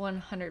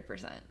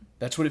 100%.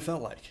 That's what it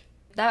felt like.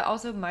 That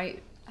also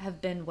might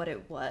have been what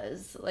it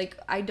was. Like,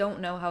 I don't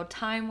know how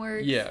time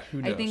works. Yeah,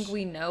 who knows? I think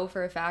we know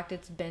for a fact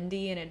it's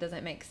bendy and it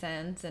doesn't make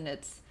sense and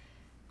it's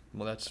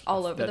that's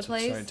all over the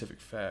place. That's a scientific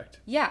fact.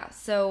 Yeah,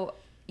 so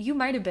you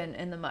might have been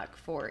in the muck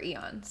for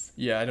eons.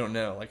 Yeah, I don't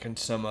know. Like in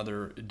some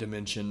other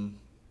dimension.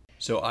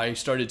 So I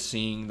started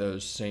seeing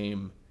those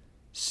same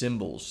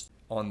symbols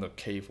on the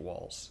cave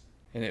walls.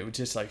 And it was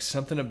just like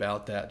something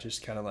about that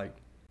just kind of like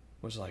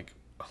was like,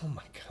 oh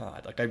my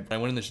God. Like I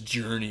went on this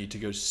journey to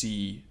go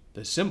see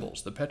the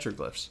symbols, the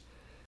petroglyphs.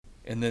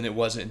 And then it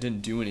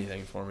didn't do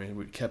anything for me.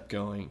 We kept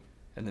going.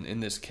 And then in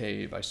this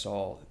cave, I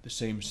saw the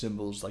same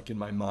symbols like in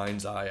my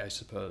mind's eye, I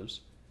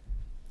suppose.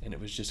 And it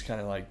was just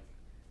kind of like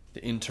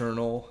the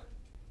internal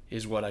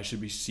is what I should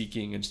be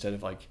seeking instead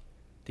of like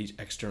these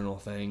external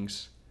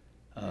things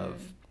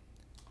of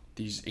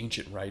these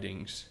ancient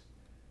writings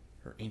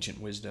or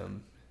ancient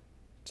wisdom.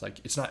 It's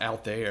like, it's not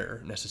out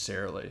there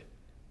necessarily.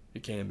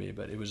 It can be,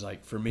 but it was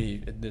like, for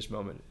me at this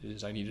moment,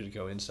 I needed to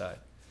go inside.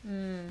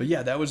 But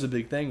yeah, that was the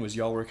big thing, was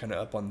y'all were kind of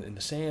up in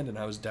the sand and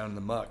I was down in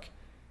the muck.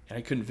 And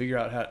I couldn't figure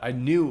out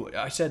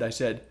I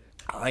said,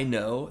 I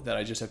know that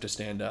I just have to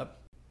stand up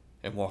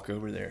and walk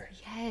over there.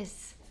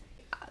 Yes.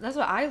 That's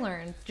what I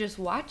learned just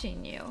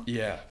watching you.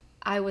 Yeah.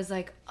 I was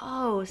like,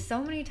 oh,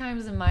 so many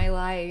times in my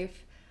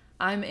life,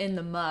 I'm in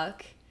the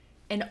muck.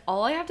 And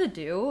all I have to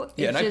do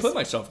is I put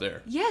myself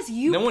there. Yes,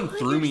 no one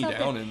threw me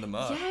down there. In the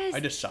muck. Yes. I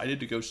decided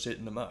to go sit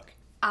in the muck.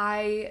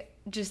 I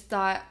just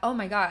thought, oh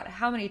my God,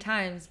 how many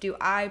times do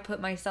I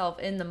put myself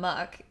in the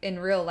muck in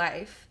real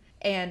life?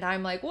 And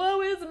I'm like,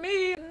 woe is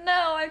me.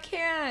 No, I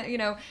can't,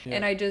 Yeah.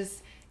 And I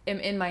just am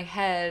in my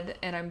head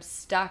and I'm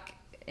stuck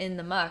in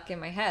the muck in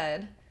my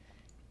head.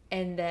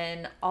 And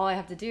then all I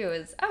have to do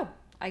is,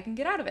 I can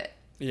get out of it.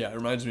 Yeah, it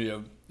reminds me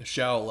of the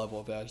shallow level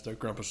of that. It's the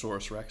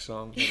Grumposaurus Rex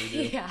song that we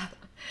do. Yeah.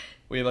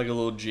 We have like a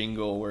little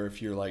jingle where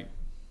if you're like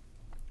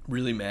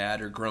really mad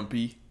or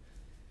grumpy,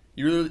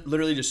 you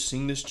literally just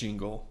sing this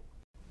jingle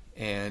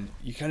and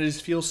you kind of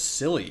just feel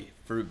silly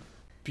for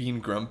being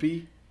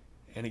grumpy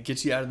and it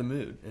gets you out of the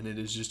mood. And it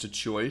is just a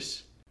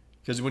choice.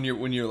 Because when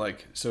you're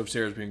like, so if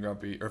Sarah's being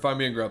grumpy, or if I'm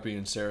being grumpy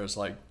and Sarah's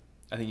like,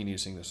 I think you need to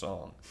sing the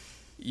song.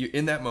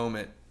 In that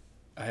moment,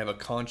 I have a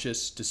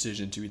conscious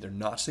decision to either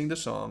not sing the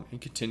song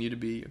and continue to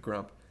be a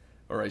grump,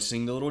 or I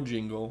sing the little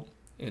jingle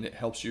and it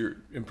helps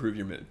improve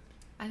your mood.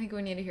 I think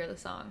we need to hear the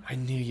song. I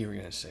knew you were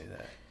going to say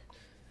that.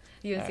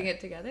 You want to sing it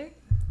together?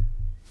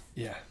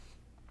 Yeah.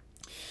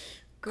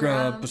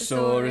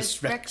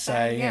 Grumposaurus Rex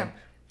I am.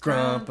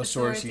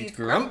 Grumposaurus eats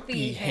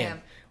grumpy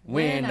ham.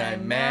 When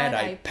I'm mad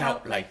I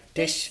pout like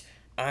this.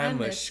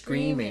 I'm a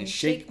scream and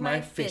shake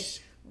my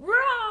fist. Roar!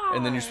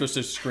 And then you're supposed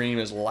to scream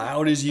as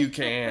loud as you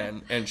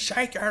can and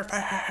shake your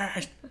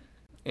fist.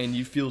 And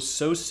you feel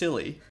so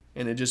silly,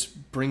 and it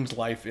just brings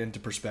life into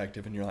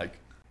perspective, and you're like,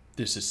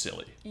 this is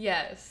silly.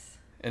 Yes.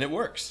 And it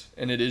works.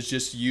 And it is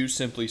just you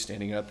simply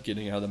standing up,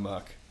 getting out of the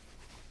muck.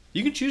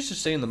 You can choose to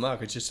stay in the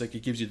muck. It's just like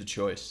it gives you the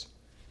choice.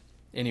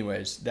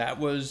 Anyways, that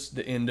was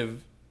the end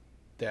of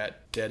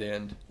that dead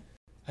end.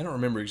 I don't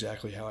remember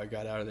exactly how I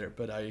got out of there,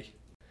 but I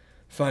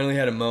finally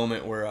had a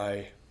moment where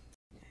I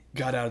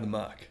got out of the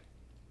muck.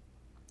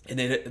 And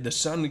the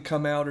sun had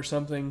come out or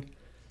something,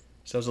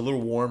 so it was a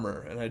little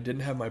warmer, and I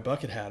didn't have my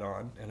bucket hat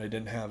on, and I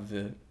didn't have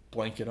the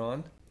blanket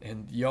on.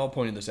 And y'all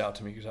pointed this out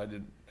to me because I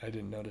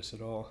didn't notice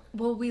at all.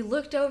 Well, we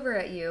looked over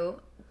at you.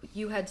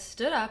 You had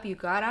stood up. You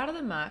got out of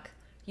the muck.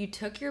 You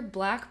took your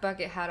black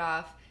bucket hat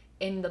off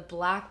and the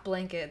black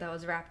blanket that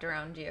was wrapped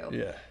around you.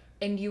 Yeah.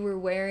 And you were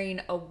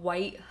wearing a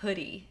white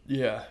hoodie.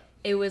 Yeah.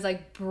 It was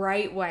like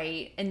bright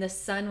white, and the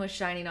sun was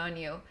shining on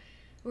you.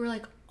 We were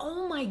like,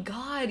 oh my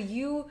God,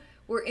 you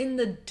were in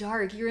the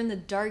dark. You're in the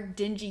dark,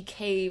 dingy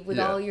cave with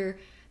all your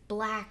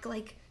black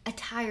like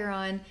attire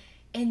on.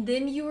 And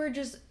then you were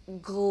just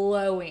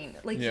glowing.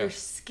 Like your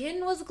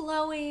skin was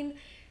glowing.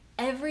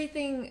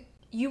 Everything,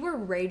 you were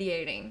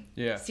radiating.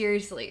 Yeah.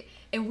 Seriously.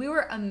 And we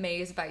were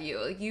amazed by you.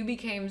 Like you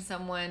became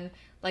someone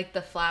like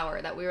the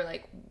flower that we were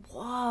like,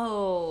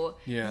 whoa,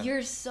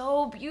 you're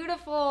so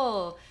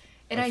beautiful.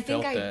 And I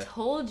think I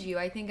told you,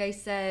 I think I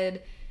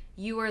said,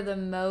 you are the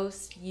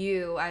most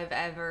you I've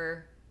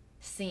ever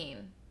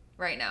seen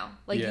right now.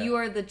 Like you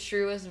are the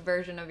truest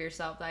version of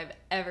yourself that I've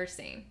ever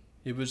seen.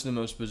 It was the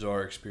most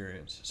bizarre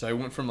experience. So I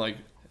went from like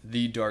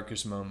the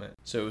darkest moment.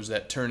 So it was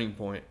that turning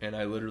point, and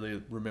I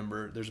literally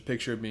remember there's a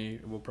picture of me.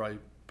 We'll probably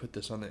put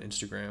this on the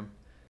Instagram.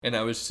 And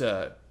I was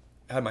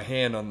had my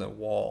hand on the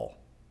wall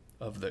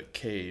of the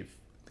cave,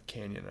 the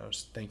canyon. I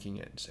was thanking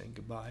it and saying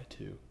goodbye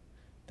to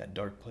that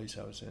dark place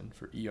I was in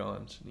for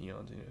eons and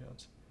eons and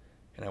eons.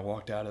 And I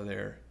walked out of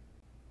there,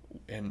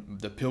 and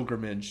the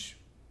pilgrimage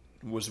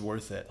was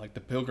worth it. Like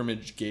the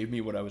pilgrimage gave me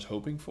what I was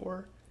hoping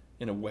for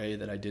in a way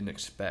that I didn't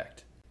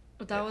expect.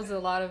 But that was a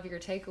lot of your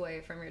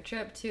takeaway from your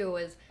trip too,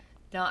 was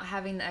not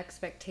having the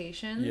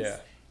expectations. Yeah.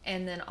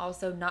 And then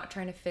also not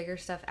trying to figure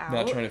stuff out.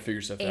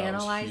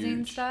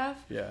 Analyzing stuff.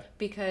 Yeah.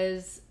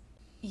 Because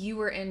you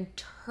were in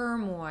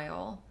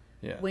turmoil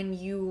when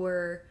you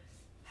were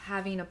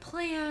having a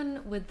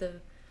plan with the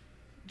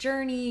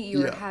journey. You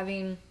were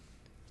having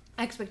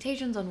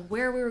expectations on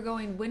where we were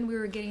going, when we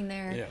were getting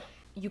there. Yeah.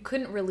 You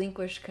couldn't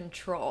relinquish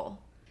control.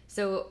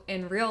 So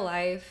in real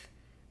life,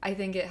 I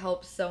think it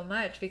helps so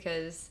much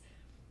because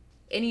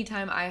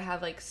anytime I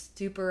have like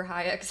super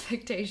high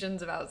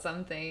expectations about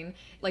something,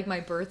 like my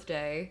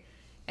birthday,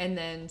 and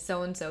then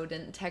so-and-so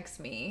didn't text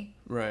me.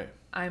 Right.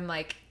 I'm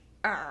like,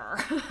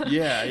 arr.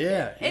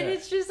 Yeah. And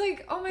it's just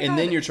like, oh my God. And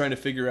then you're trying to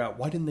figure out,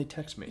 why didn't they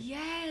text me?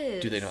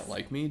 Yes. Do they not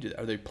like me?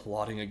 Are they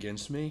plotting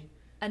against me?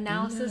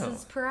 Analysis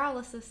is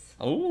paralysis.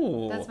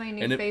 Oh. That's my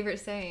new favorite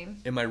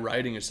saying. In my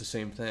writing, it's the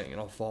same thing. And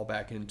I'll fall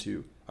back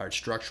into, all right,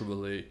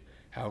 structurally,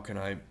 how can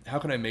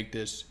I make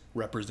this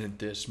represent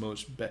this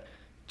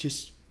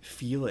just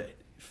feel it.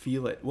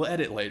 We'll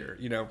edit later,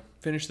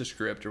 finish the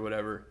script or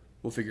whatever.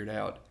 We'll figure it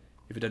out.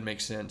 If it doesn't make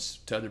sense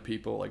to other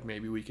people, like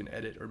maybe we can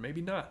edit or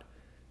maybe not.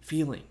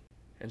 Feeling.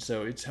 And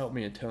so it's helped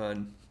me a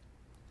ton.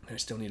 I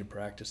still need to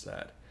practice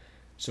that.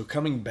 So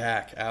coming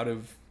back out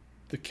of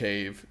the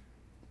cave,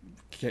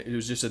 it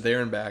was just a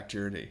there and back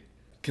journey.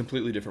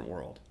 Completely different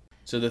world.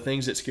 So the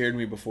things that scared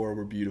me before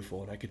were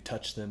beautiful, and I could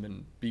touch them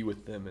and be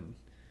with them, and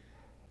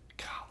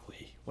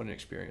golly, what an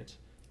experience.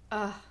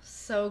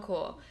 So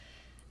cool.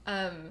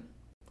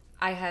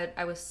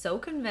 I was so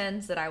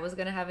convinced that I was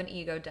going to have an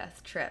ego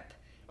death trip.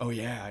 Oh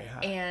yeah.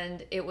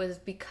 And it was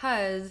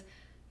because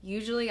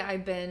usually I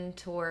bend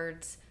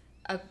towards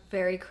a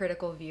very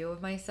critical view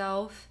of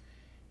myself,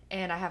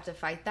 and I have to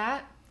fight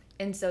that.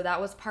 And so that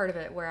was part of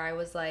it, where I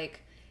was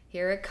like,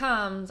 here it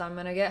comes, I'm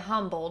going to get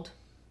humbled.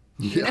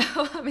 You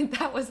know? I mean,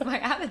 that was my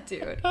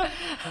attitude.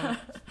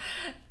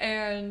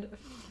 And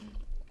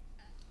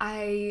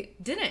I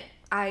didn't.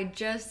 I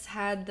just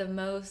had the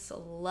most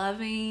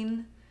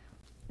loving,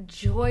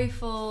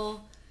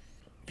 joyful,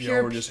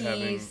 pure peace. Just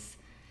having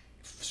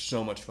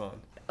so much fun.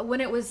 When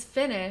it was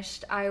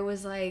finished, I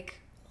was like,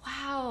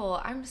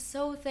 wow, I'm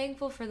so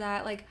thankful for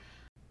that. Like,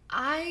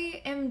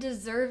 I am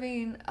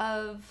deserving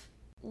of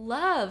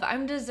love.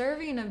 I'm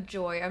deserving of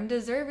joy. I'm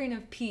deserving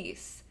of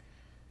peace.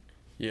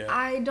 Yeah.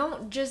 I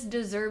don't just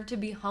deserve to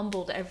be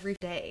humbled every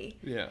day.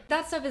 Yeah.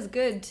 That stuff is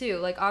good too.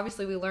 Like,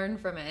 obviously we learn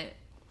from it,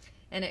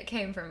 and it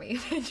came from me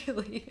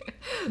eventually.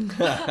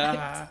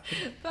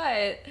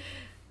 but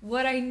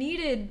what I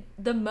needed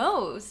the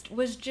most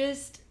was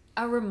just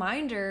a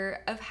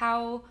reminder of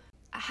how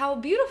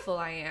beautiful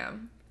I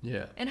am.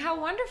 Yeah. And how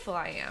wonderful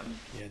I am.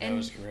 Yeah, that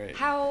was great.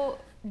 How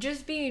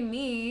just being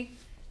me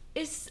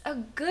is a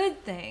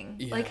good thing.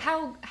 Yeah. Like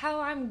how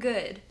I'm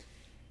good.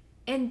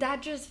 And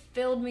that just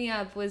filled me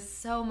up with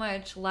so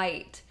much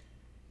light.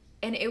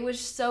 And it was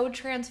so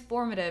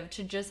transformative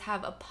to just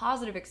have a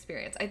positive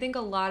experience. I think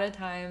a lot of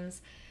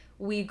times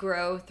we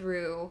grow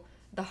through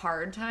the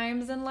hard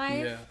times in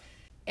life. Yeah.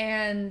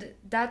 And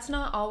that's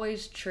not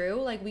always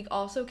true. Like, we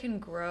also can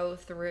grow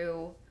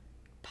through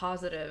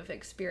positive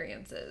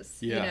experiences,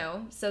 Yeah. you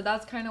know? So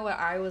that's kind of what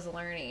I was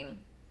learning,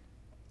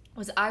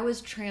 was I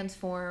was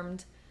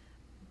transformed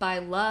by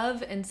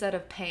love instead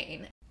of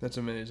pain. That's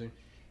amazing.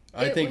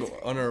 I think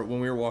when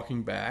we were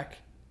walking back,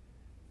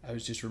 I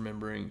was just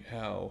remembering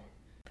how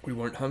we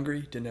weren't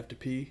hungry, didn't have to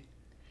pee.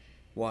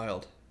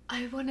 Wild.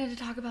 I wanted to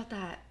talk about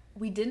that.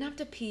 We didn't have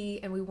to pee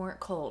and we weren't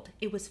cold.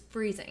 It was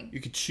freezing. You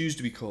could choose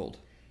to be cold.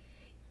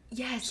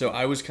 Yes. So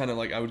I was kind of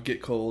like, I would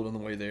get cold on the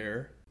way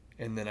there,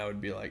 and then I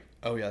would be like,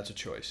 oh yeah, that's a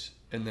choice.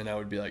 And then I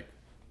would be like,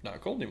 not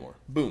cold anymore.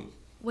 Boom.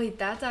 Wait,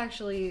 that's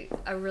actually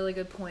a really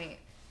good point.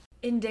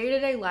 In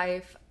day-to-day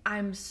life,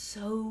 I'm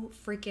so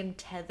freaking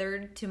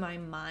tethered to my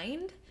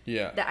mind.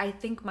 Yeah. That I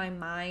think my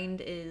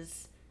mind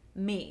is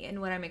me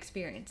and what I'm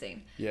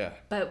experiencing. Yeah.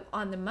 But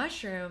on the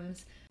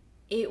mushrooms,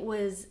 it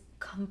was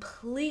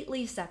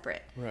completely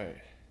separate. Right.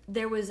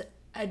 There was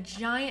a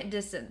giant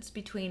distance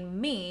between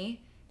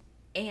me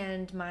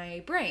and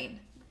my brain.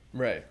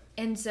 Right.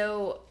 And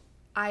so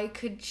I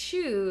could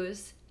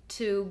choose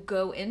to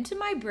go into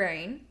my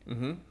brain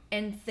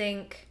and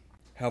think,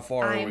 how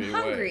far are I'm we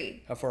hungry.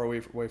 away? How far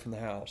away from the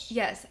house?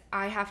 Yes,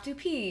 I have to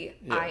pee.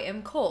 Yeah. I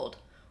am cold.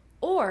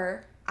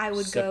 Or I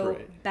would go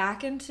Separate.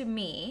 back into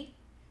me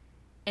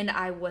and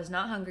I was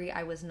not hungry.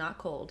 I was not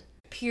cold.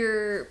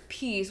 Pure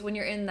peace. When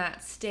you're in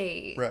that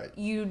state, Right.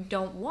 you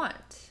don't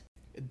want.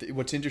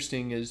 What's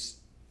interesting is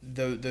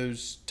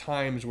those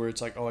times where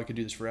it's like, oh, I could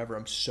do this forever.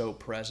 I'm so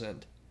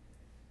present.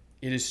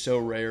 It is so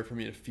rare for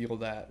me to feel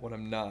that when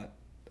I'm not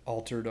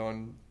altered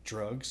on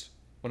drugs,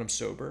 when I'm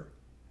sober.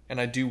 And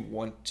I do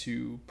want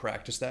to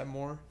practice that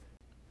more.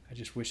 I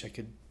just wish I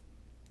could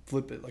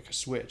flip it like a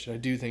switch. And I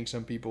do think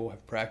some people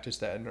have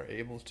practiced that and are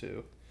able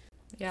to.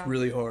 Yeah. It's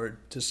really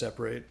hard to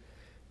separate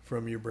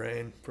from your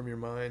brain, from your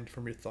mind,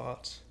 from your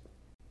thoughts.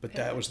 But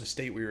that was the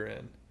state we were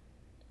in,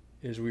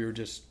 is we were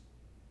just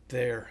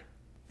there.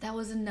 That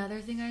was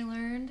another thing I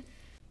learned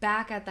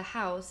back at the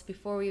house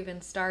before we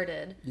even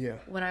started. Yeah.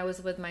 When I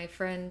was with my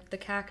friend, the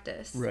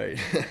cactus. Right.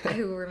 I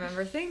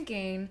remember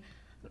thinking,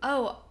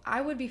 oh,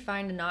 I would be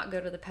fine to not go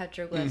to the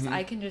petroglyphs.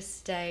 I can just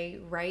stay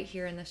right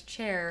here in this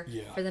chair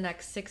for the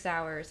next 6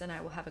 hours and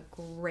I will have a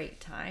great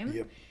time.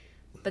 Yep.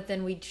 But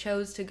then we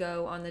chose to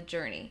go on the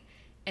journey.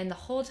 And the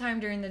whole time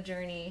during the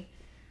journey,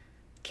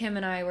 Kim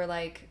and I were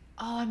like,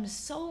 oh, I'm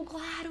so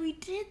glad we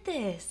did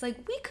this.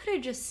 Like, we could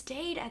have just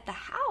stayed at the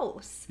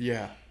house.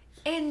 Yeah.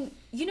 And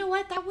you know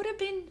what? That would have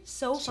been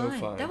so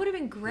fun. That would have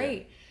been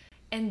great.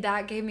 Yeah. And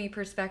that gave me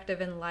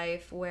perspective in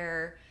life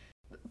where,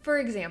 for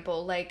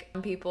example, like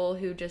people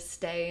who just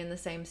stay in the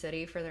same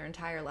city for their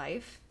entire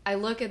life. I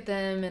look at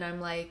them and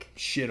I'm like,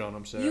 shit on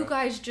them, Sarah. You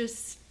guys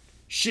just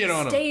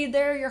stayed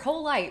there your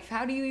whole life.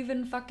 How do you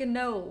even fucking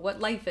know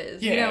what life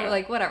is? Yeah. You know,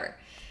 like whatever.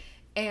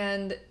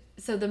 And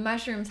so the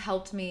mushrooms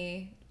helped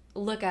me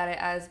look at it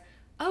as,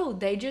 oh,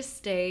 they just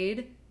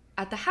stayed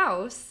at the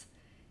house.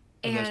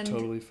 And that's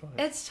totally fine.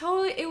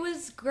 It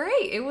was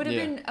great. It would have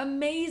been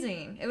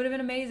amazing. It would have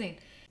been amazing.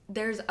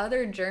 There's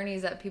other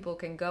journeys that people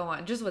can go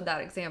on, just with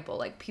that example.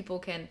 Like, people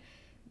can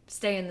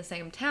stay in the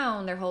same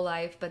town their whole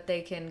life, but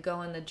they can go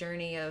on the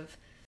journey of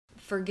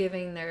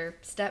forgiving their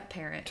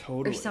step-parent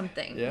or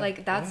something. Yeah.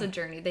 Like, that's a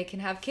journey. They can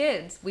have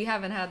kids. We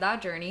haven't had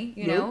that journey,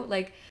 you know?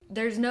 Like,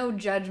 there's no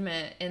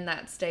judgment in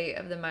that state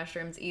of the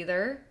mushrooms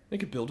either. They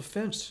could build a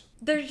fence.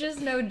 There's just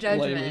no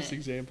judgment. Lamest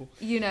example.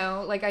 You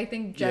know, like, I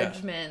think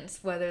judgments,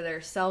 whether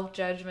they're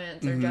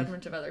self-judgments or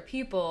judgments of other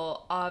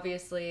people,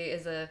 obviously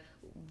is a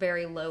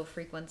very low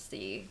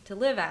frequency to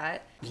live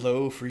at.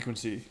 Low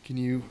frequency. Can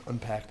you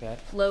unpack that?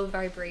 Low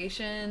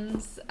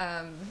vibrations.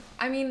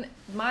 I mean,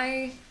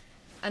 my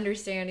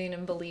understanding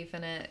and belief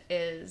in it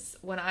is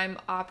when I'm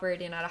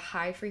operating at a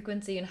high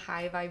frequency and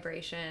high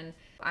vibration,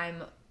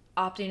 I'm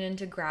opting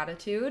into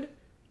gratitude.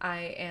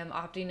 I am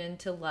opting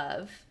into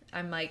love.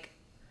 I'm like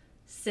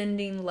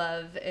sending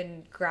love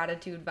and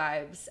gratitude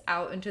vibes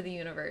out into the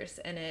universe,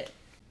 and it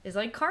is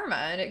like karma,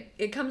 and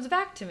it comes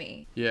back to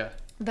me. Yeah.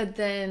 But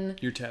then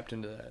You're tapped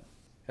into that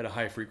at a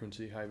high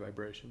frequency, high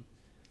vibration.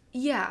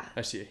 Yeah.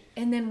 I see.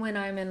 And then when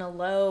I'm in a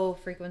low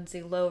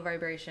frequency, low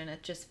vibration,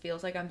 it just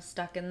feels like I'm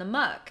stuck in the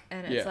muck.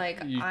 And it's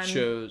like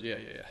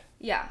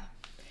Yeah.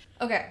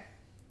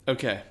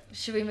 Okay.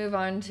 Should we move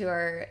on to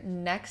our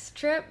next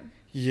trip?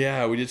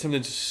 Yeah, we did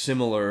something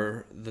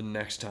similar the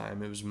next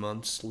time. It was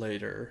months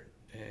later.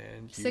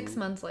 And 6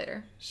 months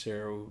later.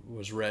 Sarah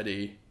was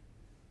ready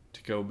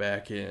to go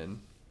back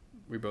in.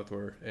 We both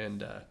were.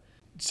 And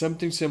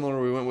something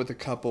similar, we went with a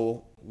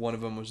couple. One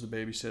of them was the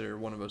babysitter.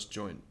 One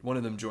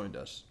of them joined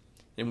us.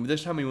 And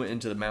this time we went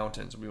into the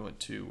mountains. We went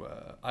to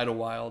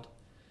Idlewild,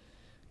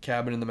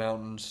 cabin in the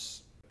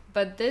mountains.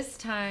 But this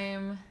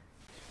time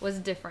was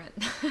different.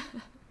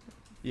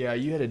 Yeah,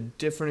 you had a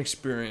different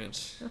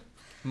experience.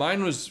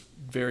 Mine was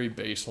very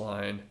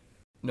baseline.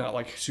 Not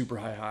like super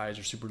high highs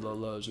or super low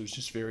lows. It was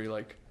just very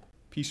like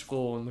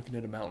peaceful and looking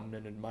at a mountain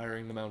and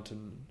admiring the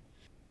mountain.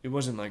 It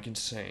wasn't like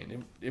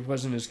insane. It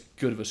wasn't as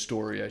good of a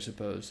story, I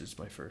suppose, as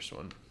my first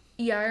one.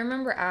 Yeah, I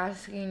remember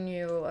asking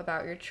you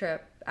about your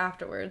trip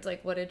afterwards,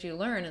 like what did you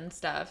learn and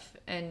stuff,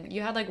 and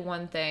you had like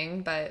one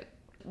thing, but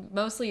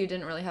mostly you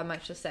didn't really have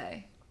much to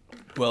say.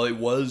 Well, I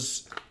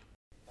was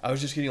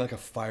just getting like a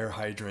fire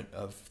hydrant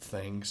of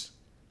things.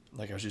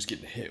 Like I was just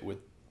getting hit with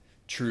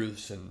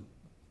truths and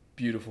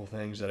beautiful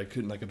things that I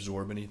couldn't like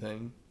absorb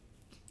anything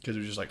because it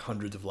was just like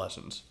hundreds of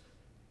lessons.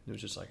 It was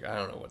just like, I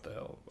don't know what the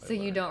hell. So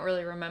you don't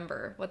really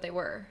remember what they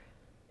were?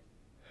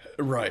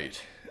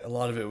 Right. A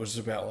lot of it was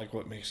about like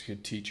what makes a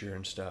good teacher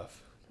and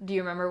stuff. Do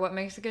you remember what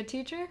makes a good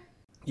teacher?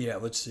 Yeah,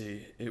 let's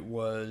see. It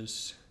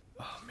was,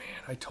 oh man,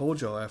 I told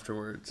y'all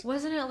afterwards.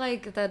 Wasn't it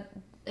like that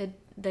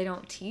they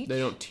don't teach? They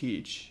don't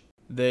teach.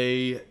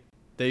 They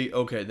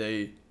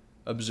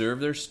observe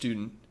their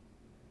student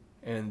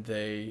and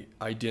they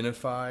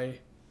identify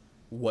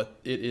what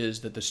it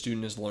is that the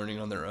student is learning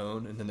on their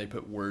own, and then they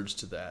put words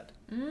to that.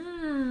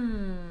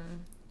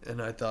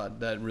 And I thought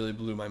that really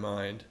blew my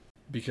mind,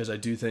 because I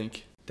do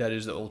think that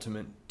is the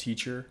ultimate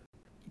teacher.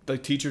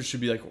 Like, teachers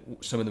should be like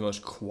some of the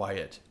most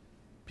quiet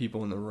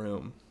people in the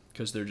room,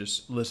 because they're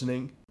just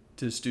listening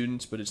to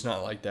students, but it's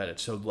not like that.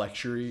 It's so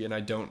lectury, and I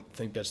don't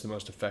think that's the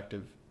most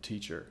effective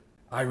teacher.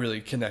 I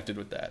really connected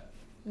with that.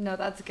 No,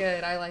 that's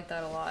good. I like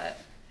that a lot.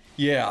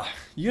 Yeah,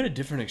 you had a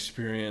different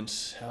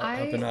experience up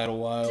in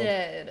Idlewild.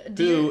 I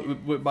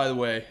did. By the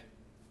way,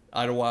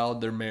 Idlewild,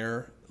 their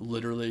mayor,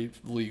 literally,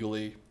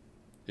 legally,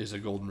 is a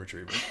golden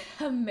retriever.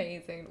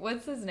 Amazing.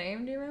 What's his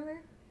name? Do you remember?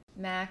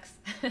 Max.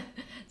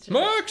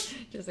 Max!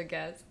 Just a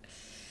guess.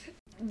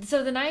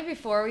 So the night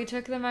before we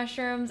took the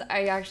mushrooms,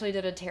 I actually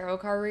did a tarot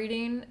card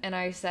reading, and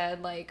I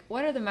said, like,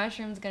 what are the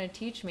mushrooms going to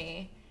teach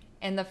me?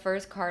 And the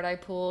first card I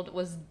pulled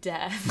was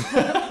death.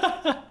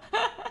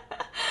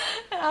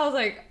 I was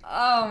like,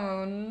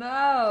 oh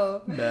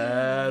no.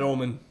 Bad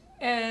omen.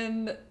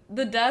 And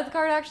the death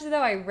card, actually,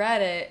 though, I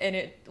read it, and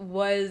it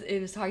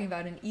was talking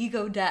about an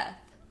ego death.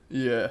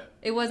 Yeah.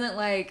 It wasn't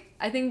like,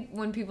 I think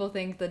when people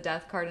think the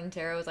death card in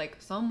tarot is like,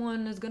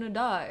 someone is gonna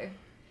die.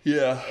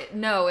 Yeah.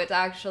 No, it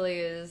actually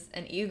is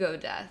an ego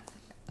death.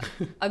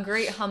 A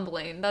great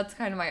humbling. That's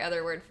kind of my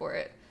other word for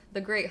it.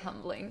 The great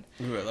humbling.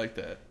 Ooh, I like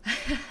that.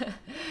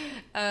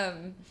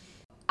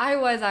 I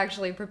was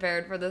actually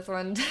prepared for this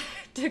one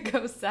to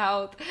go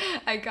south.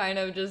 I kind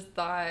of just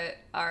thought,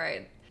 all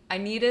right, I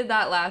needed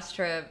that last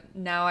trip.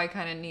 Now I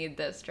kind of need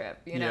this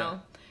trip, you know?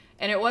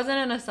 And it wasn't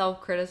in a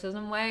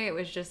self-criticism way. It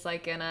was just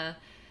like in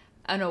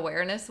an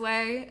awareness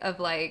way of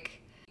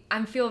like,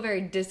 I feel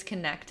very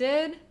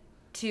disconnected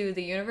to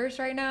the universe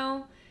right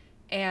now.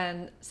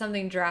 And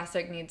something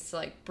drastic needs to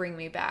like bring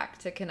me back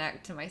to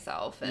connect to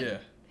myself and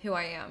who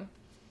I am.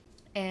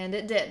 And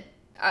it did.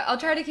 I'll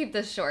try to keep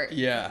this short.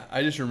 Yeah,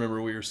 I just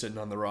remember we were sitting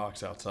on the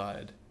rocks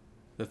outside,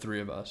 the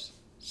three of us.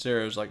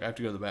 Sarah was like, I have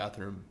to go to the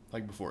bathroom,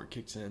 like before it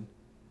kicks in.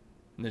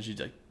 And then she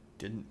like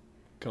didn't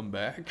come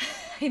back.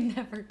 I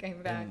never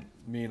came back. And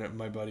me and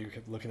my buddy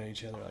kept looking at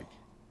each other like,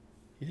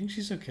 you think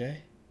she's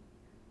okay?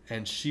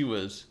 And she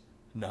was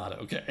not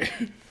okay.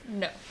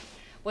 No.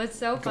 What's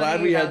so funny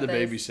Glad we had the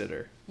this,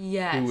 babysitter.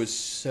 Yes. Who was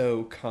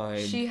so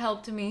kind. She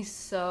helped me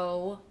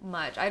so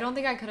much. I don't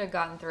think I could have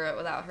gotten through it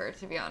without her,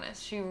 to be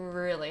honest. She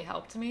really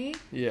helped me.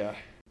 Yeah.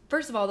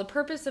 First of all, the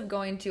purpose of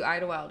going to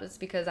Idlewild is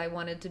because I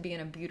wanted to be in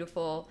a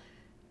beautiful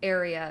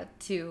area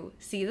to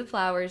see the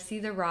flowers, see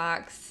the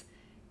rocks,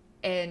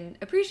 and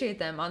appreciate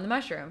them on the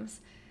mushrooms.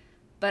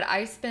 But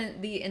I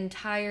spent the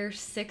entire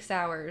 6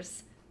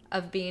 hours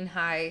of being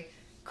high,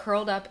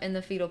 curled up in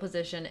the fetal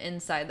position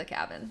inside the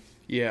cabin.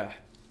 Yeah.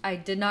 I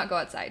did not go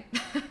outside.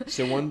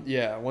 So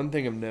one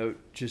thing of note,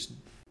 just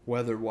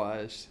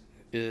weather-wise,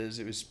 is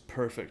it was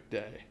perfect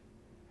day.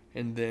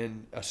 And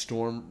then a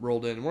storm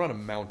rolled in. We're on a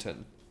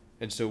mountain.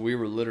 And so we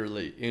were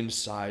literally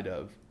inside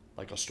of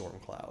like a storm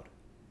cloud.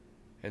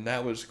 And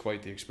that was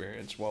quite the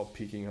experience while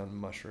peaking on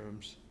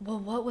mushrooms. Well,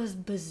 what was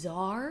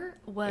bizarre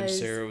was... And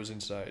Sarah was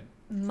inside.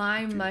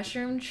 My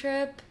mushroom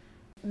trip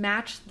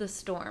matched the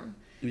storm.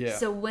 Yeah.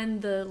 So when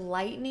the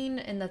lightning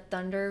and the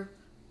thunder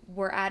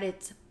were at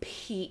its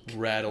peak,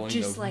 rattling,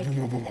 just like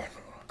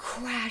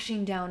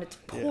crashing down, it's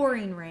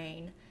pouring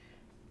rain.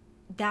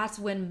 That's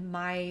when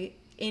my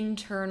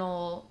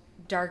internal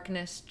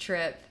darkness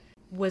trip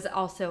was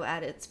also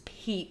at its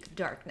peak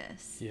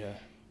darkness. Yeah.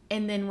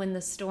 And then when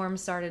the storm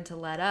started to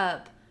let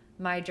up,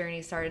 my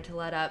journey started to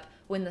let up.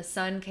 When the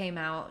sun came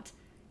out,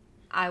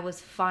 I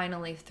was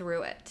finally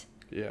through it.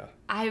 Yeah.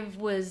 I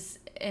was,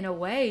 in a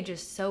way,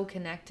 just so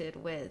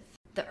connected with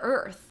the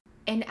earth.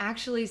 And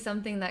actually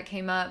something that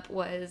came up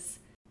was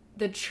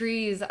the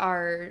trees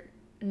are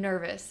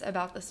nervous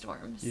about the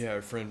storms. Yeah,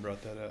 our friend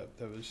brought that up.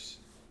 That was...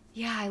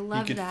 Yeah, I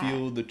love that. You could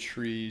feel the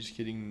trees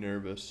getting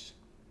nervous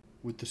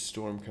with the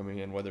storm coming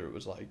in, whether it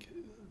was like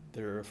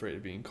they're afraid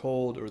of being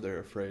cold or they're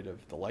afraid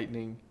of the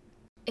lightning.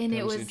 And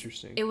it was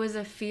interesting. It was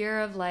a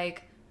fear of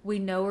like, we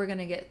know we're going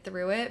to get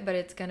through it, but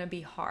it's going to be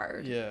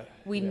hard. Yeah.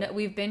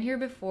 We've been here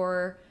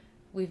before.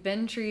 We've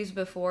been trees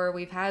before.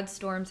 We've had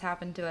storms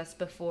happen to us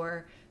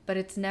before, but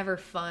it's never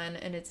fun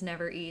and it's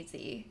never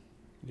easy.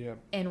 Yeah.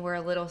 And we're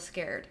a little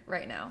scared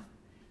right now.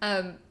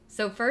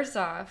 So first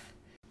off,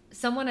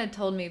 someone had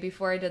told me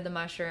before I did the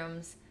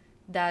mushrooms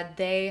that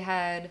they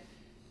had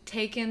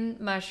taken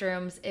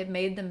mushrooms, it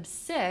made them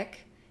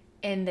sick,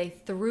 and they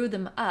threw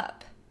them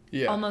up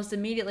almost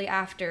immediately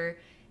after.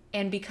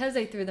 And because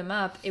they threw them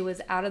up, it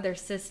was out of their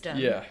system.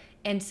 Yeah.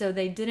 And so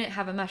they didn't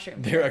have a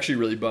mushroom. They were actually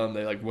really bummed.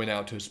 They like went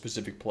out to a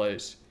specific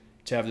place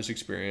to have this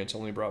experience,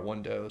 only brought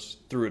one dose,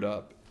 threw it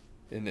up,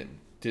 and then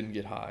didn't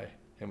get high,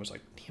 and was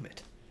like, damn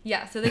it.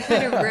 Yeah, so they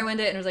kind of ruined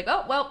it and was like,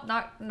 oh, well,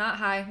 not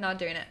high, not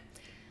doing it.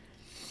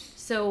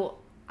 So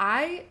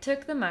I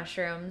took the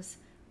mushrooms.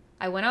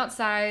 I went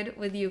outside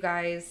with you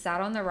guys, sat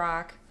on the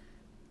rock.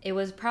 It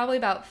was probably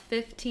about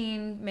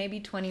 15, maybe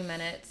 20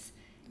 minutes.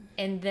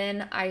 And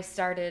then I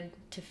started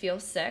to feel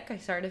sick. I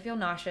started to feel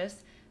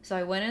nauseous. So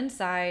I went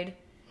inside.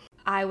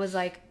 I was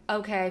like,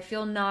 okay, I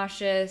feel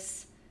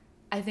nauseous.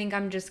 I think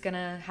I'm just going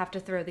to have to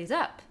throw these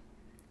up.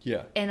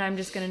 Yeah. And I'm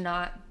just going to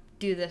not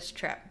do this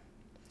trip.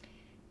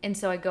 And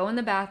so I go in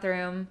the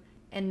bathroom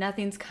and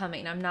nothing's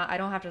coming. I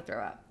don't have to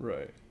throw up.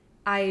 Right.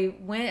 I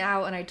went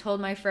out and I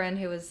told my friend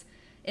who was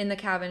in the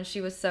cabin,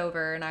 she was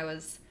sober, and I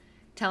was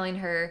telling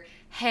her,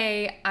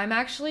 hey, I'm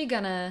actually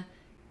gonna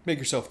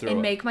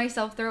make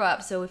myself throw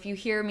up. So if you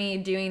hear me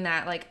doing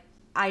that, like,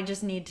 I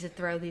just need to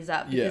throw these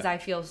up because I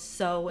feel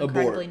so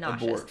incredibly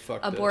nauseous.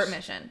 Abort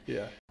mission.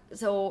 Yeah.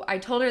 So I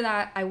told her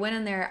that. I went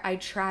in there. I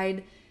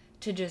tried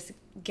to just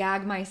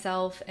gag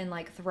myself and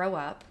like throw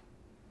up.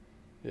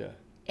 Yeah.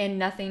 And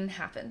nothing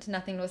happened.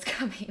 Nothing was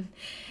coming.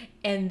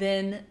 And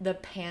then the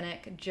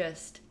panic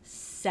just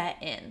set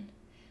in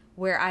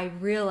where I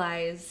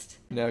realized...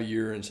 Now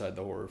you're inside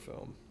the horror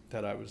film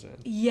that I was in.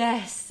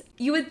 Yes.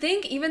 You would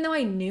think, even though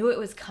I knew it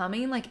was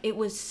coming, like, it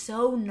was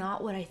so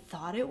not what I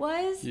thought it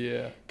was.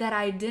 Yeah. That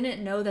I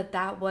didn't know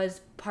that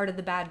was part of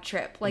the bad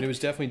trip. Like, and it was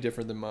definitely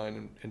different than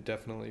mine and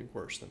definitely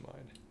worse than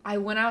mine. I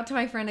went out to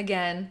my friend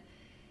again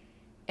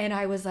and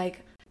I was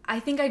like... I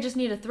think I just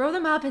need to throw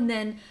them up and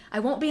then I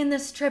won't be in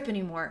this trip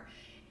anymore.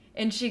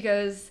 And she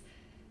goes,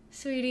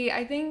 sweetie,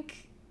 I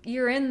think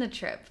you're in the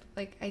trip.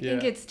 Like, I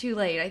think it's too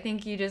late. I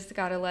think you just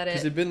got to let it.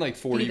 Because it'd been like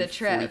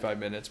 45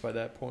 minutes by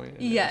that point.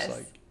 And yes. It was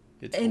like,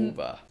 it's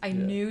over. I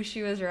knew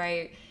she was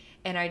right.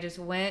 And I just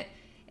went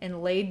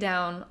and laid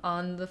down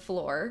on the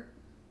floor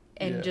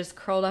and just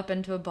curled up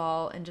into a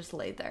ball and just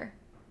laid there.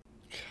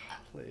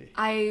 Golly.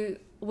 I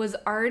was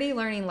already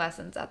learning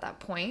lessons at that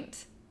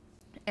point.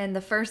 And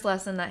the first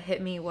lesson that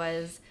hit me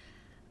was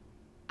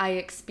I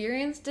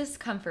experienced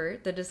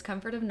discomfort, the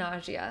discomfort of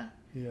nausea.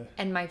 Yeah.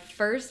 And my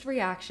first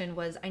reaction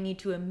was I need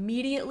to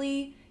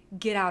immediately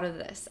get out of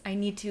this. I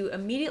need to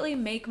immediately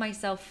make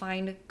myself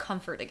find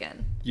comfort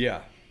again.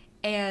 Yeah.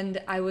 And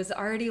I was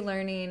already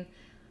learning,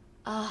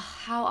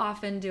 how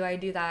often do I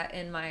do that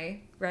in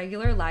my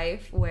regular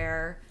life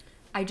where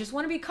I just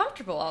want to be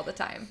comfortable all the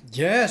time?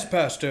 Yes,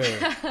 Pastor.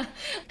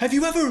 Have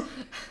you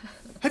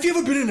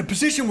ever been in a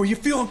position where you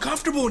feel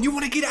uncomfortable and you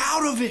want to get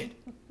out of it?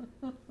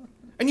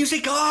 And you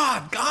say,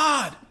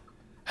 God,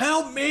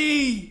 help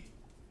me.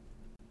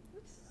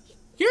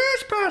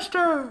 Yes,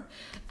 Pastor.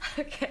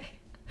 Okay.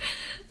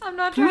 I'm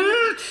not trying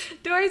to...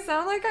 Do I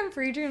sound like I'm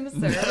preaching a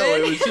sermon? No,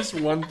 it was just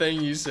one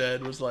thing you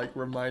said was like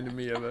reminded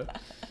me of a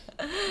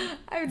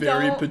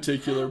very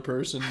particular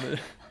person that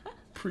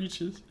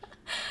preaches.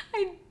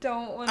 I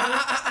don't want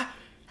to...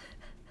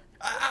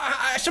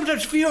 I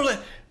sometimes feel that...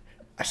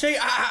 I say,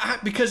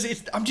 because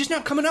I'm just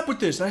not coming up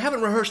with this. And I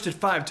haven't rehearsed it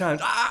 5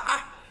 times.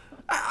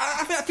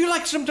 I feel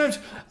like sometimes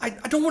I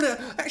don't want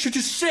to actually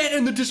just sit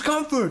in the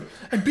discomfort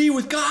and be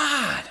with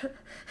God.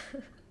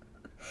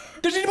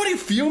 Does anybody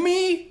feel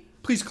me?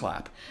 Please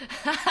clap.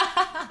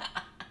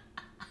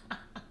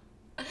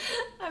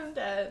 I'm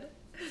dead.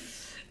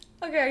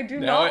 Okay, I do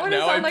not want to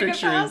sound like a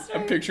pastor.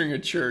 I'm picturing a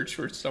church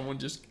where someone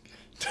just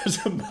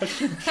does a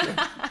mushroom trip.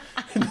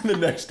 And then the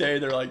next day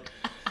they're like,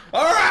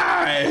 all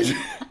right.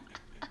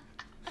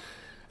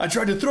 I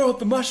tried to throw up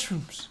the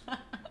mushrooms.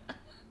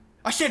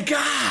 I said,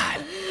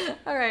 God.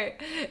 All right.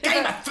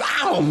 Game of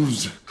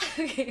Thrones.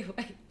 Okay,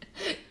 wait.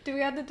 Do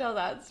we have to tell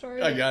that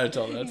story? I gotta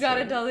tell that story. You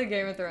gotta tell the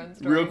Game of Thrones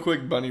story. Real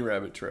quick bunny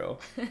rabbit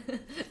trail.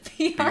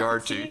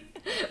 BRT.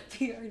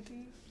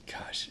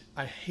 Gosh,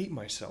 I hate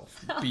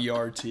myself.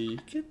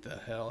 BRT. Get the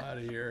hell out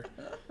of here.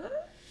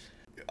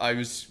 I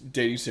was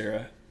dating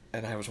Sarah,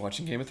 and I was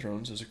watching Game of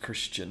Thrones as a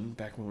Christian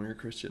back when we were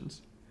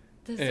Christians.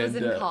 This was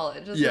in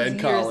college. This was in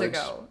years college.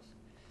 ago.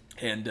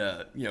 And,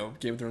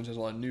 Game of Thrones has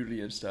a lot of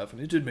nudity and stuff,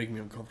 and it did make me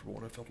uncomfortable,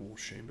 and I felt a little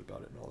ashamed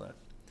about it and all that.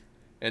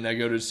 And I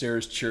go to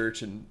Sarah's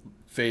church in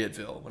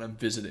Fayetteville when I'm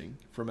visiting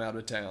from out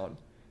of town,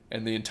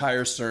 and the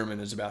entire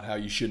sermon is about how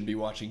you shouldn't be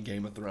watching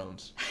Game of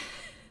Thrones.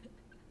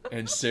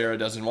 And Sarah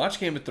doesn't watch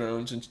Game of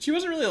Thrones, and she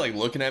wasn't really, like,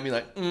 looking at me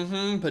like,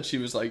 but she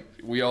was like,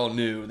 we all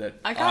knew that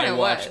I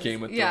watched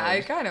Game of Thrones. Yeah,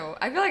 I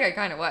feel like I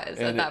kind of was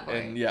at that point.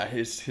 And, yeah,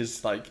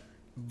 his like,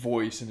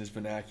 voice and his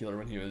vernacular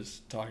when he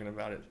was talking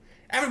about it.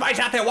 Everybody's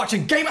out there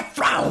watching Game of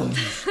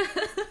Thrones!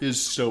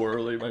 Is so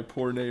early, my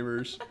poor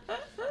neighbors.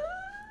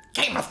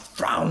 Game of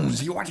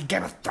Thrones! You watching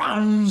Game of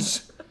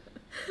Thrones?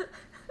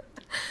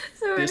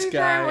 So this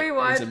guy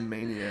is a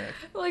maniac.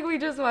 Like, we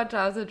just watched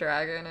House of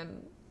Dragon,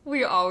 and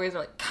We always are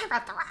like,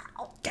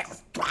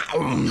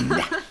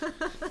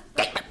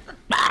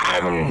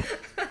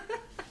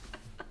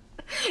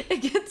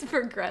 it gets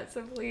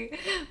progressively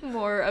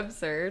more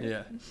absurd.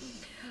 Yeah.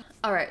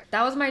 All right,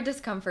 that was my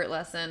discomfort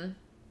lesson.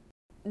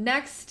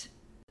 Next,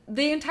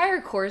 the entire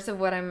course of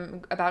what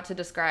I'm about to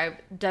describe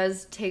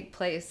does take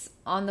place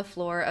on the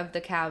floor of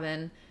the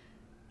cabin,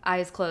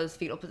 eyes closed,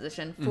 fetal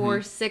position,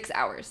 for 6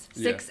 hours.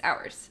 6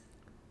 hours.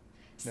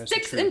 That's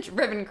 6-inch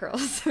ribbon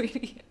curls,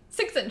 sweetie.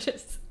 6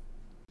 inches.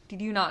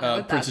 Did you not know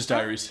what Princess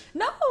that's Diaries.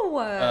 No!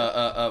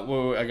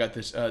 Whoa, I got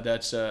this.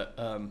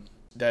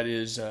 That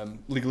is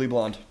Legally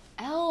Blonde.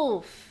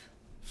 Elf.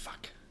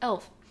 Fuck.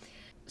 Elf.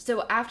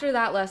 So after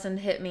that lesson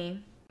hit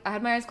me, I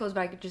had my eyes closed,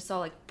 but I just saw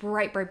like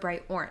bright, bright,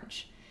 bright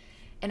orange.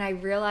 And I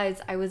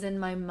realized I was in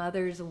my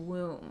mother's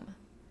womb.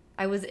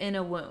 I was in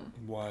a womb.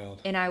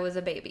 Wild. And I was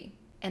a baby.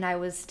 And I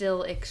was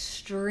still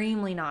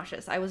extremely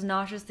nauseous. I was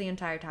nauseous the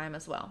entire time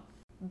as well.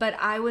 But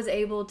I was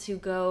able to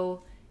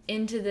go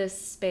into this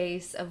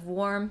space of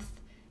warmth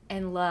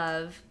and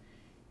love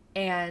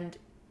and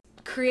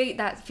create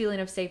that feeling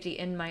of safety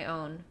in my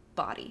own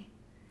body.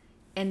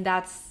 And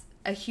that's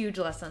a huge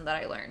lesson that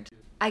I learned.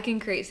 I can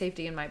create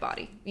safety in my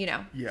body, you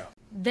know? Yeah.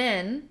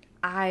 Then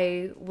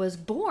I was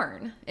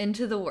born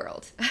into the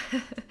world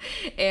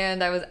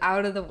and I was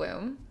out of the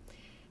womb.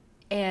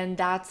 And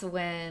that's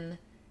when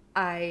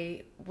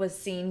I was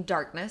seeing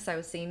darkness. I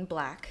was seeing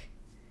black.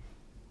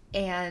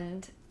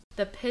 And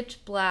the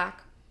pitch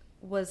black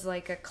was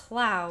like a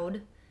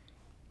cloud.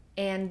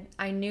 And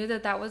I knew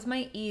that that was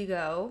my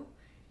ego.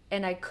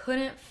 And I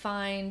couldn't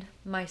find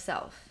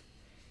myself.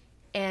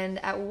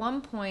 And at one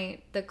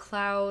point, the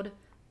cloud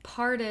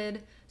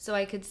parted so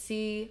I could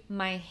see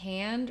my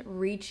hand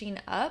reaching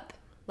up,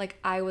 like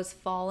I was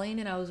falling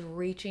and I was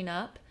reaching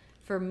up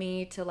for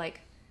me to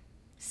like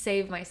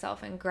save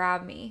myself and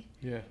grab me.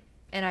 Yeah.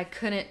 And I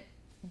couldn't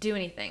do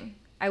anything.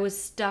 I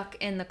was stuck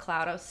in the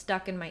cloud. I was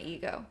stuck in my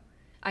ego.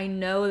 I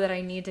know that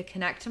I need to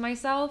connect to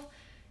myself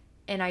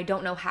and I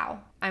don't know how.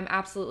 I'm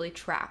absolutely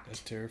trapped.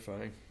 That's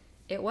terrifying.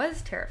 It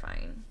was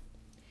terrifying.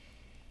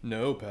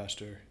 No,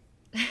 Pastor.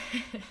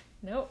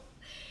 Nope.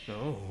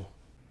 No.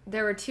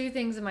 There were 2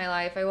 things in my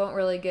life, I won't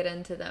really get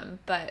into them,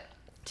 but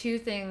 2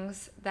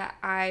 things that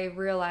I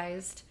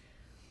realized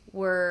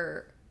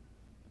were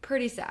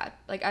pretty sad.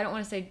 Like, I don't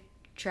want to say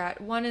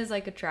one is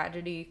like a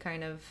tragedy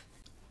kind of.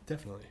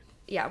 Definitely.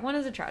 Yeah, one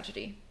is a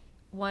tragedy.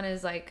 One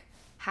is like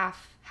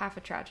half a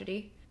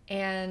tragedy.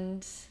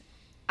 And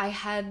I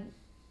had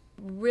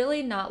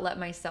really not let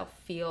myself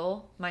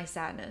feel my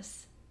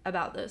sadness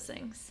about those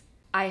things.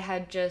 I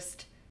had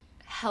just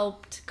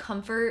helped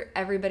comfort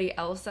everybody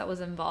else that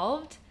was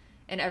involved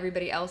and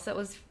everybody else that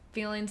was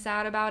feeling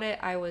sad about it.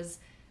 I was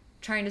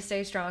trying to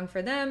stay strong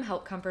for them,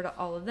 help comfort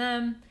all of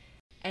them.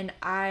 And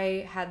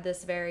I had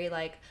this very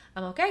like,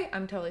 I'm okay,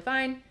 I'm totally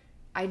fine.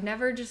 I'd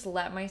never just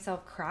let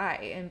myself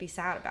cry and be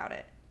sad about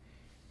it.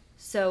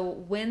 So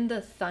when the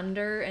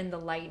thunder and the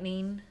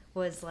lightning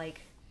was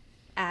like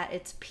at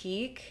its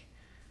peak,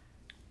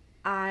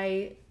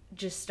 I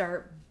just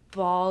start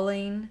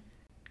bawling,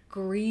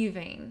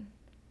 grieving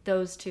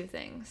those 2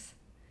 things.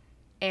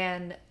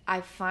 And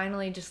I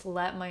finally just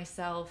let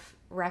myself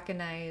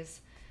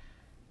recognize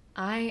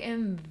I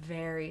am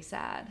very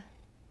sad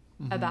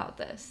about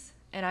this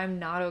and I'm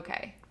not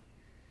okay.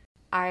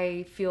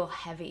 I feel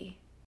heavy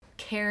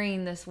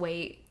carrying this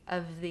weight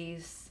of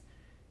these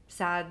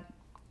sad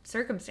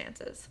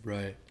circumstances.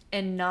 Right.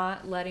 And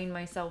not letting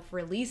myself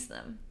release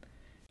them.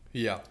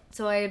 Yeah.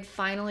 So I had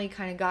finally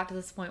kind of got to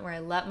this point where I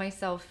let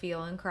myself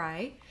feel and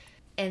cry.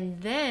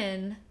 And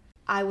then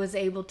I was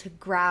able to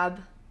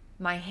grab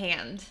my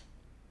hand,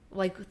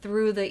 like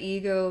through the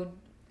ego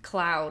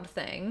cloud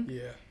thing.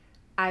 Yeah.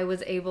 I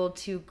was able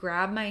to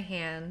grab my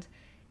hand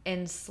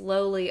and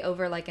slowly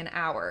over like an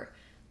hour,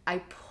 I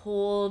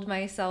pulled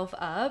myself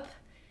up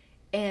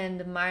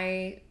and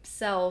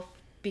myself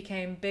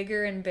became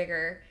bigger and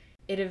bigger.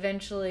 It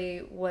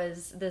eventually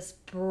was this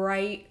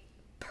bright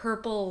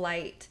purple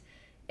light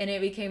and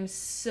it became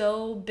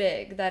so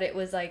big that it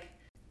was like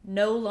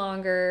no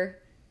longer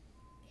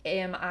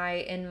am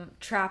I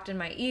trapped in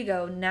my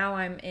ego. Now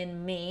I'm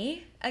in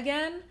me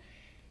again.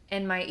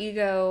 And my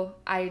ego,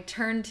 I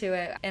turned to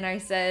it and I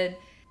said,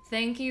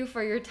 thank you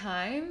for your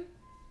time.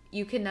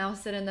 You can now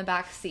sit in the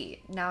back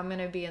seat. Now I'm going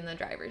to be in the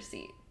driver's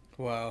seat.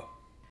 Wow.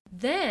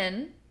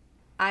 Then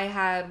I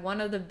had one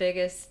of the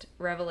biggest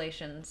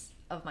revelations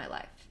of my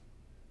life.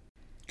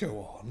 Go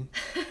on.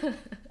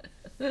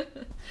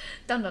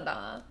 Dun dun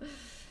dun.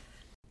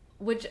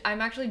 Which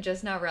I'm actually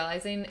just now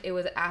realizing it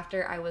was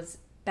after I was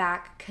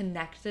back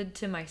connected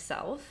to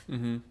myself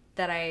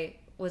that I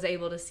was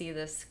able to see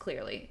this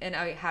clearly and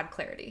I had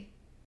clarity.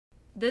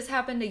 This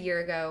happened a year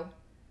ago.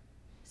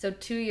 So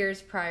 2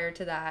 years prior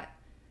to that,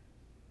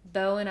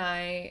 Beau and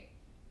I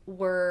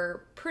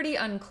were pretty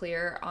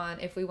unclear on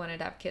if we wanted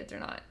to have kids or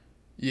not.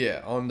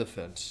 Yeah, on the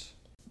fence.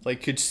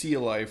 Like, could see a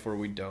life where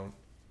we don't.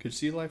 Could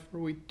see a life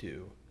where we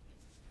do.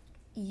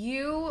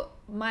 You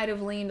might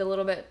have leaned a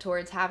little bit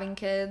towards having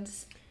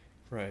kids.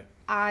 Right.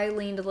 I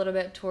leaned a little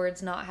bit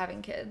towards not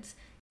having kids.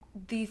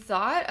 The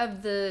thought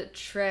of the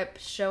trip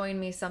showing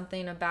me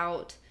something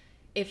about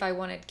if I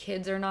wanted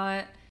kids or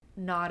not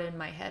in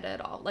my head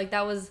at all. Like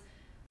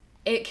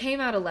it came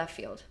out of left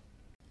field.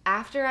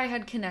 After I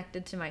had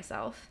connected to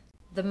myself,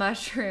 the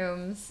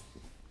mushrooms,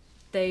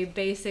 they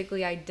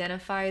basically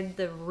identified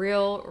the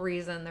real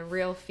reason, the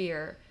real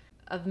fear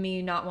of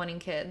me not wanting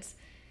kids.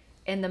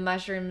 And the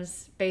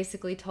mushrooms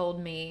basically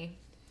told me,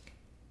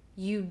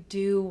 you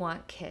do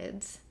want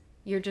kids.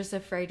 You're just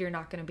afraid you're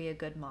not going to be a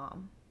good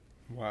mom.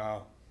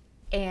 Wow.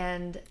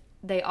 And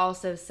they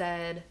also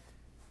said,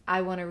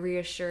 I want to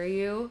reassure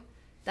you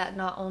that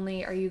not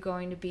only are you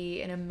going to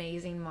be an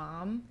amazing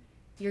mom,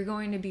 you're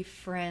going to be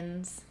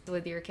friends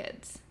with your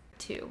kids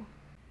too.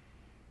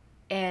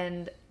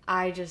 And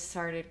I just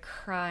started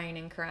crying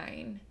and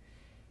crying.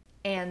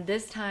 And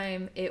this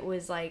time it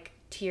was like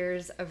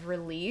tears of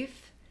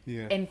relief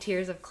and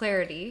tears of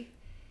clarity,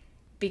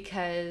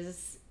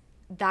 because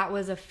that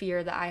was a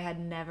fear that I had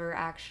never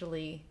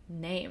actually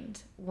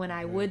named. When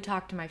I would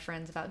talk to my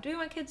friends about, do you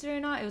want kids or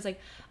not? It was like,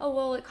 oh,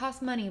 well, it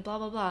costs money, blah,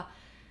 blah, blah.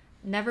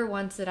 Never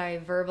once did I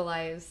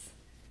verbalize,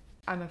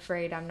 I'm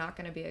afraid I'm not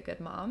going to be a good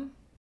mom.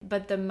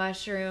 But the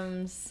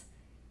mushrooms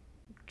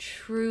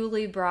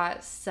truly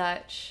brought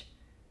such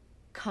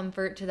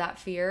comfort to that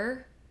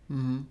fear.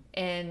 Mm-hmm.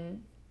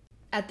 And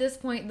at this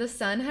point, the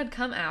sun had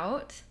come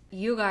out.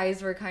 You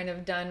guys were kind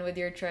of done with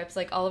your trips.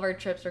 Like, all of our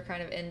trips were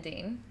kind of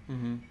ending.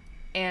 Mm-hmm.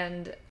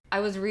 And I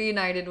was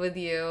reunited with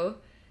you,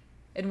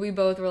 and we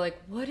both were like,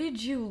 what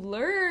did you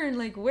learn?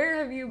 Like, where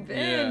have you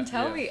been?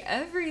 Tell me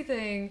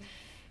everything.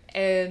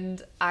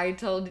 And I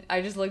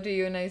just looked at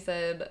you and I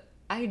said,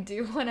 I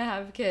do want to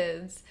have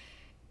kids.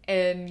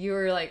 And you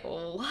were like,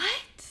 what?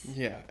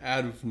 Yeah,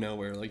 out of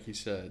nowhere, like you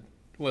said.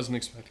 Wasn't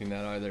expecting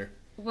that either.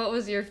 What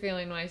was your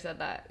feeling when I said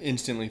that?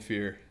 Instantly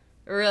fear.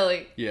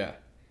 Really? Yeah.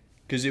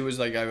 Because it was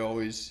like I've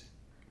always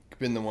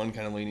been the one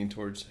kind of leaning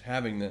towards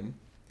having them.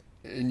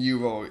 And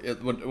you've always,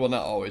 well,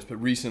 not always, but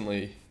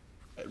recently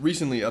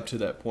up to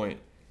that point,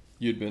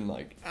 you'd been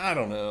like, I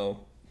don't know.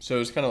 So it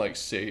was kind of like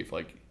safe,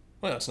 like,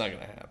 well, it's not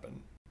going to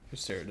happen.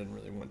 Because Sarah didn't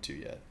really want to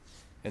yet.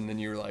 And then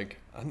you were like,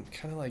 I'm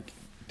kind of like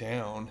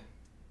down.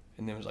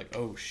 And then it was like,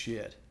 oh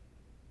shit.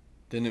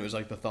 Then it was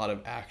like the thought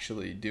of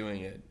actually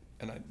doing it.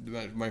 And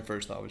my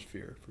first thought was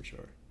fear, for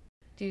sure.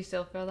 Do you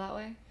still feel that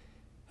way?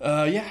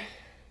 Yeah.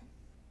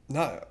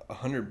 Not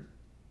 100%,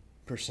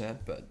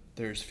 but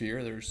there's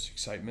fear, there's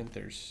excitement,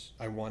 there's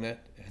I want it,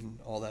 and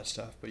all that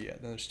stuff. But yeah,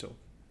 there's still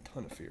a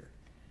ton of fear.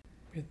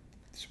 We had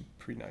some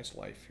pretty nice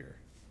life here.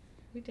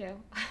 We do.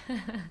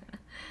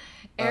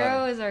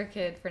 Arrow is our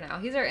kid for now.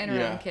 He's our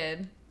interim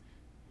kid.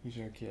 He's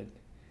our kid.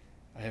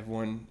 I have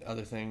one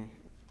other thing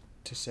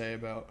to say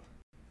about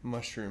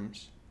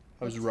mushrooms.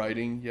 I was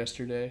writing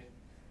yesterday,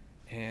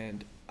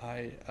 and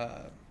I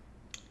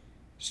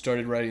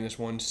started writing this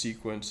one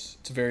sequence.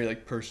 It's a very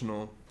like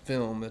personal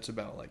film that's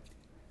about like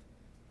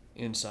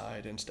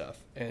inside and stuff.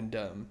 And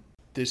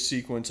this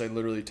sequence, I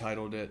literally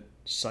titled it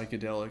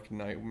Psychedelic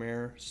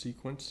Nightmare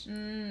Sequence.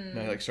 And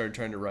I like started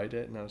trying to write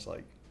it, and I was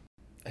like,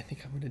 I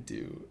think I'm gonna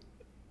do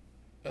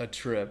a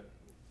trip,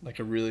 like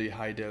a really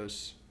high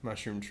dose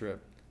mushroom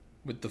trip,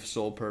 with the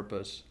sole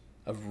purpose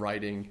of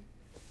writing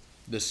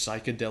the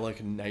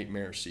psychedelic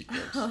nightmare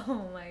sequence.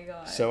 Oh my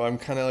god. So I'm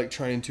kind of like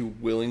trying to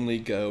willingly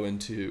go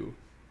into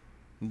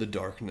the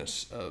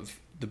darkness of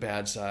the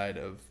bad side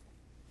of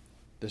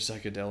the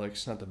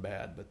psychedelics, not the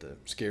bad, but the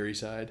scary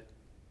side,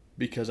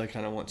 because I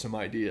kind of want some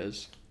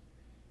ideas.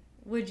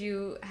 Would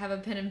you have a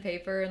pen and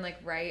paper and like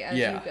write as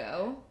you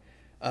go?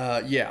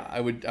 Yeah, I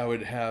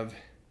would have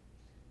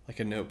like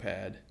a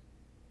notepad,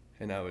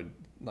 and I would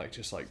like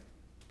just like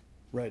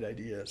write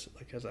ideas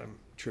like as I'm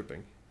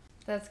tripping.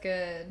 That's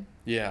good.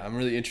 Yeah, I'm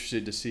really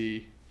interested to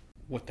see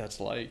what that's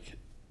like.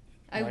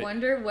 I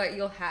wonder what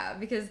you'll have,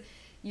 because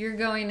you're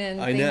going in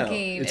I know.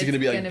 thinking it's going to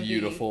be like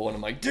beautiful, and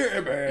I'm like,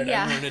 damn it,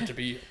 I want it to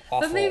be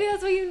awful. But maybe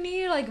that's what you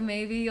need. Like,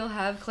 maybe you'll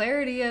have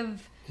clarity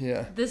of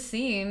the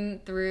scene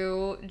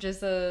through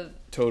just a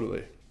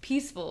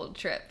peaceful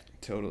trip.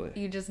 Totally.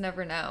 You just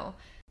never know.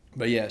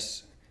 But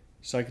yes,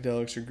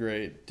 psychedelics are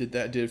great. Did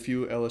a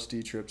few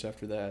LSD trips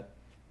after that.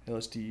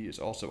 LSD is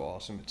also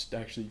awesome. It's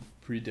actually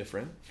pretty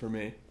different for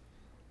me,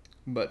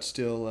 but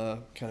still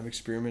kind of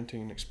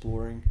experimenting and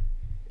exploring.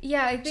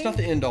 Yeah, I think it's not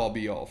the end all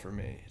be all for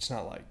me. It's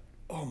not like,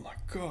 oh my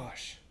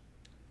gosh,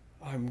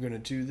 I'm gonna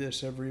do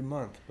this every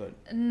month. But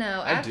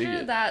no,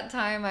 after that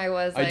time, I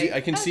was like,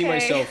 I can see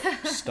myself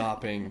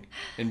stopping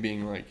and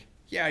being like,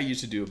 yeah, I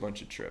used to do a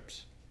bunch of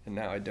trips, and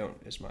now I don't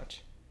as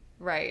much.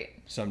 Right.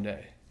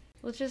 Someday.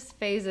 Well, it's just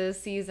phases,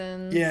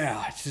 seasons.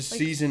 Yeah, it's a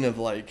season of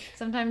like.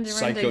 Sometimes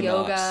you're into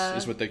yoga. Psychonauts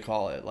is what they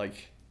call it,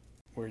 like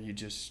where you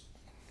just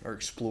are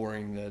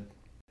exploring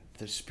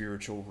the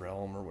spiritual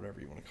realm or whatever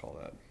you want to call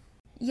that.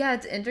 Yeah,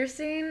 it's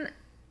interesting.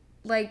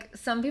 Like,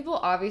 some people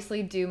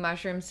obviously do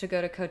mushrooms to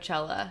go to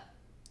Coachella.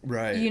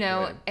 Right. You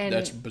know, right. And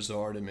that's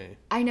bizarre to me.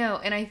 I know,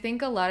 and I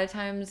think a lot of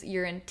times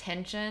your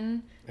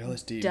intention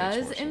LSD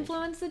does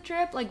influence the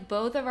trip. Like,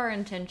 both of our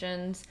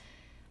intentions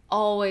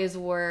always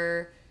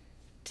were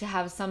to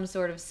have some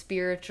sort of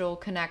spiritual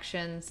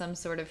connection, some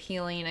sort of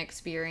healing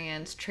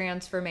experience,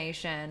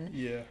 transformation.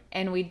 Yeah.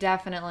 And we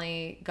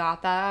definitely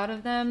got that out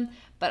of them.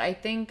 But I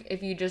think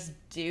if you just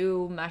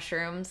do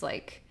mushrooms,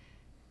 like,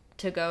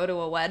 to go to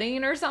a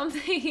wedding or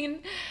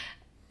something,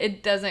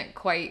 it doesn't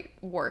quite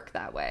work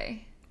that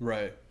way.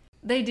 Right.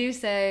 They do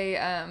say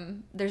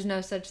there's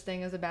no such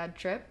thing as a bad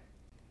trip.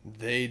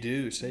 They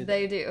do say that.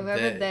 They do.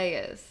 Whoever they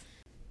is.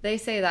 They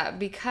say that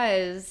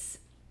because,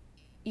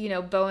 you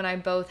know, Beau and I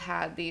both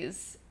had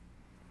these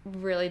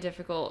really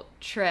difficult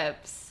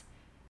trips,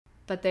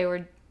 but they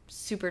were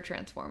super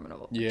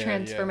transformational. Yeah,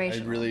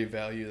 transformational. I really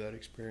value that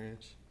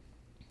experience.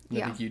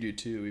 And I think you do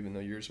too, even though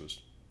yours was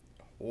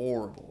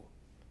horrible.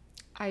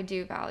 I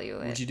do value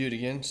it. Would you do it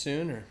again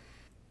soon, or?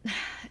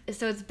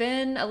 So it's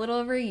been a little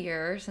over a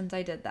year since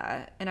I did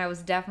that, and I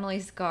was definitely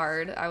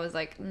scarred. I was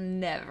like,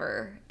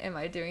 never am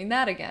I doing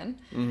that again.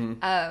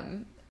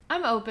 Mm-hmm.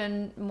 I'm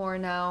open more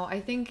now.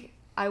 I think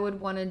I would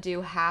want to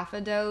do half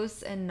a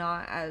dose and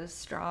not as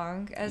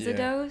strong as a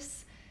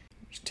dose.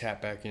 Just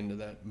tap back into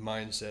that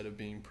mindset of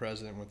being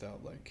present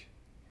without, like...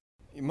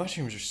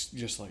 Mushrooms are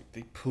just like,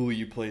 they pull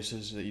you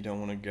places that you don't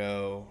want to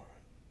go.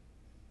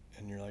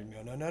 And you're like,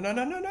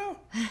 no.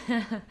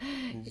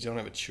 You don't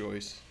have a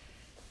choice.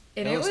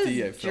 And LSD,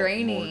 it was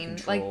draining.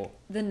 Like,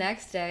 the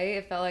next day,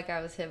 it felt like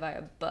I was hit by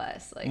a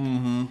bus. Like,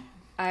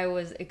 I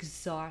was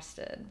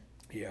exhausted.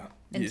 Yeah.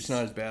 And it's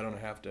not as bad on a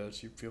half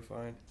dose. You feel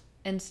fine.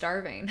 And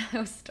starving. I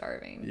was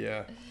starving.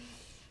 Yeah.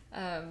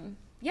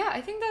 Yeah,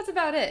 I think that's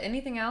about it.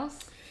 Anything else?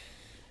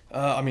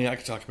 I mean, I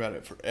could talk about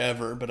it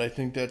forever, but I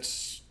think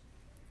that's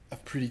a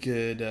pretty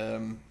good...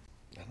 I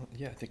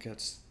think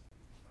that's...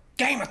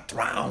 Game of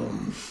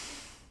Thrones!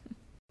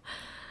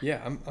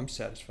 Yeah, I'm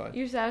satisfied.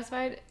 You're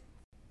satisfied?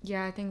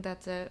 Yeah, I think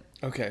that's it.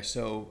 Okay,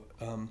 so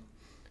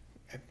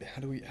how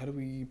do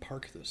we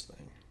park this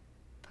thing?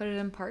 Put it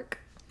in park.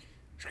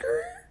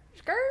 Skirt.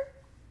 Skirt.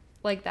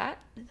 Like that?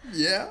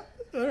 Yeah.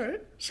 All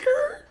right.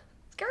 Skirt.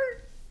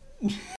 Skirt.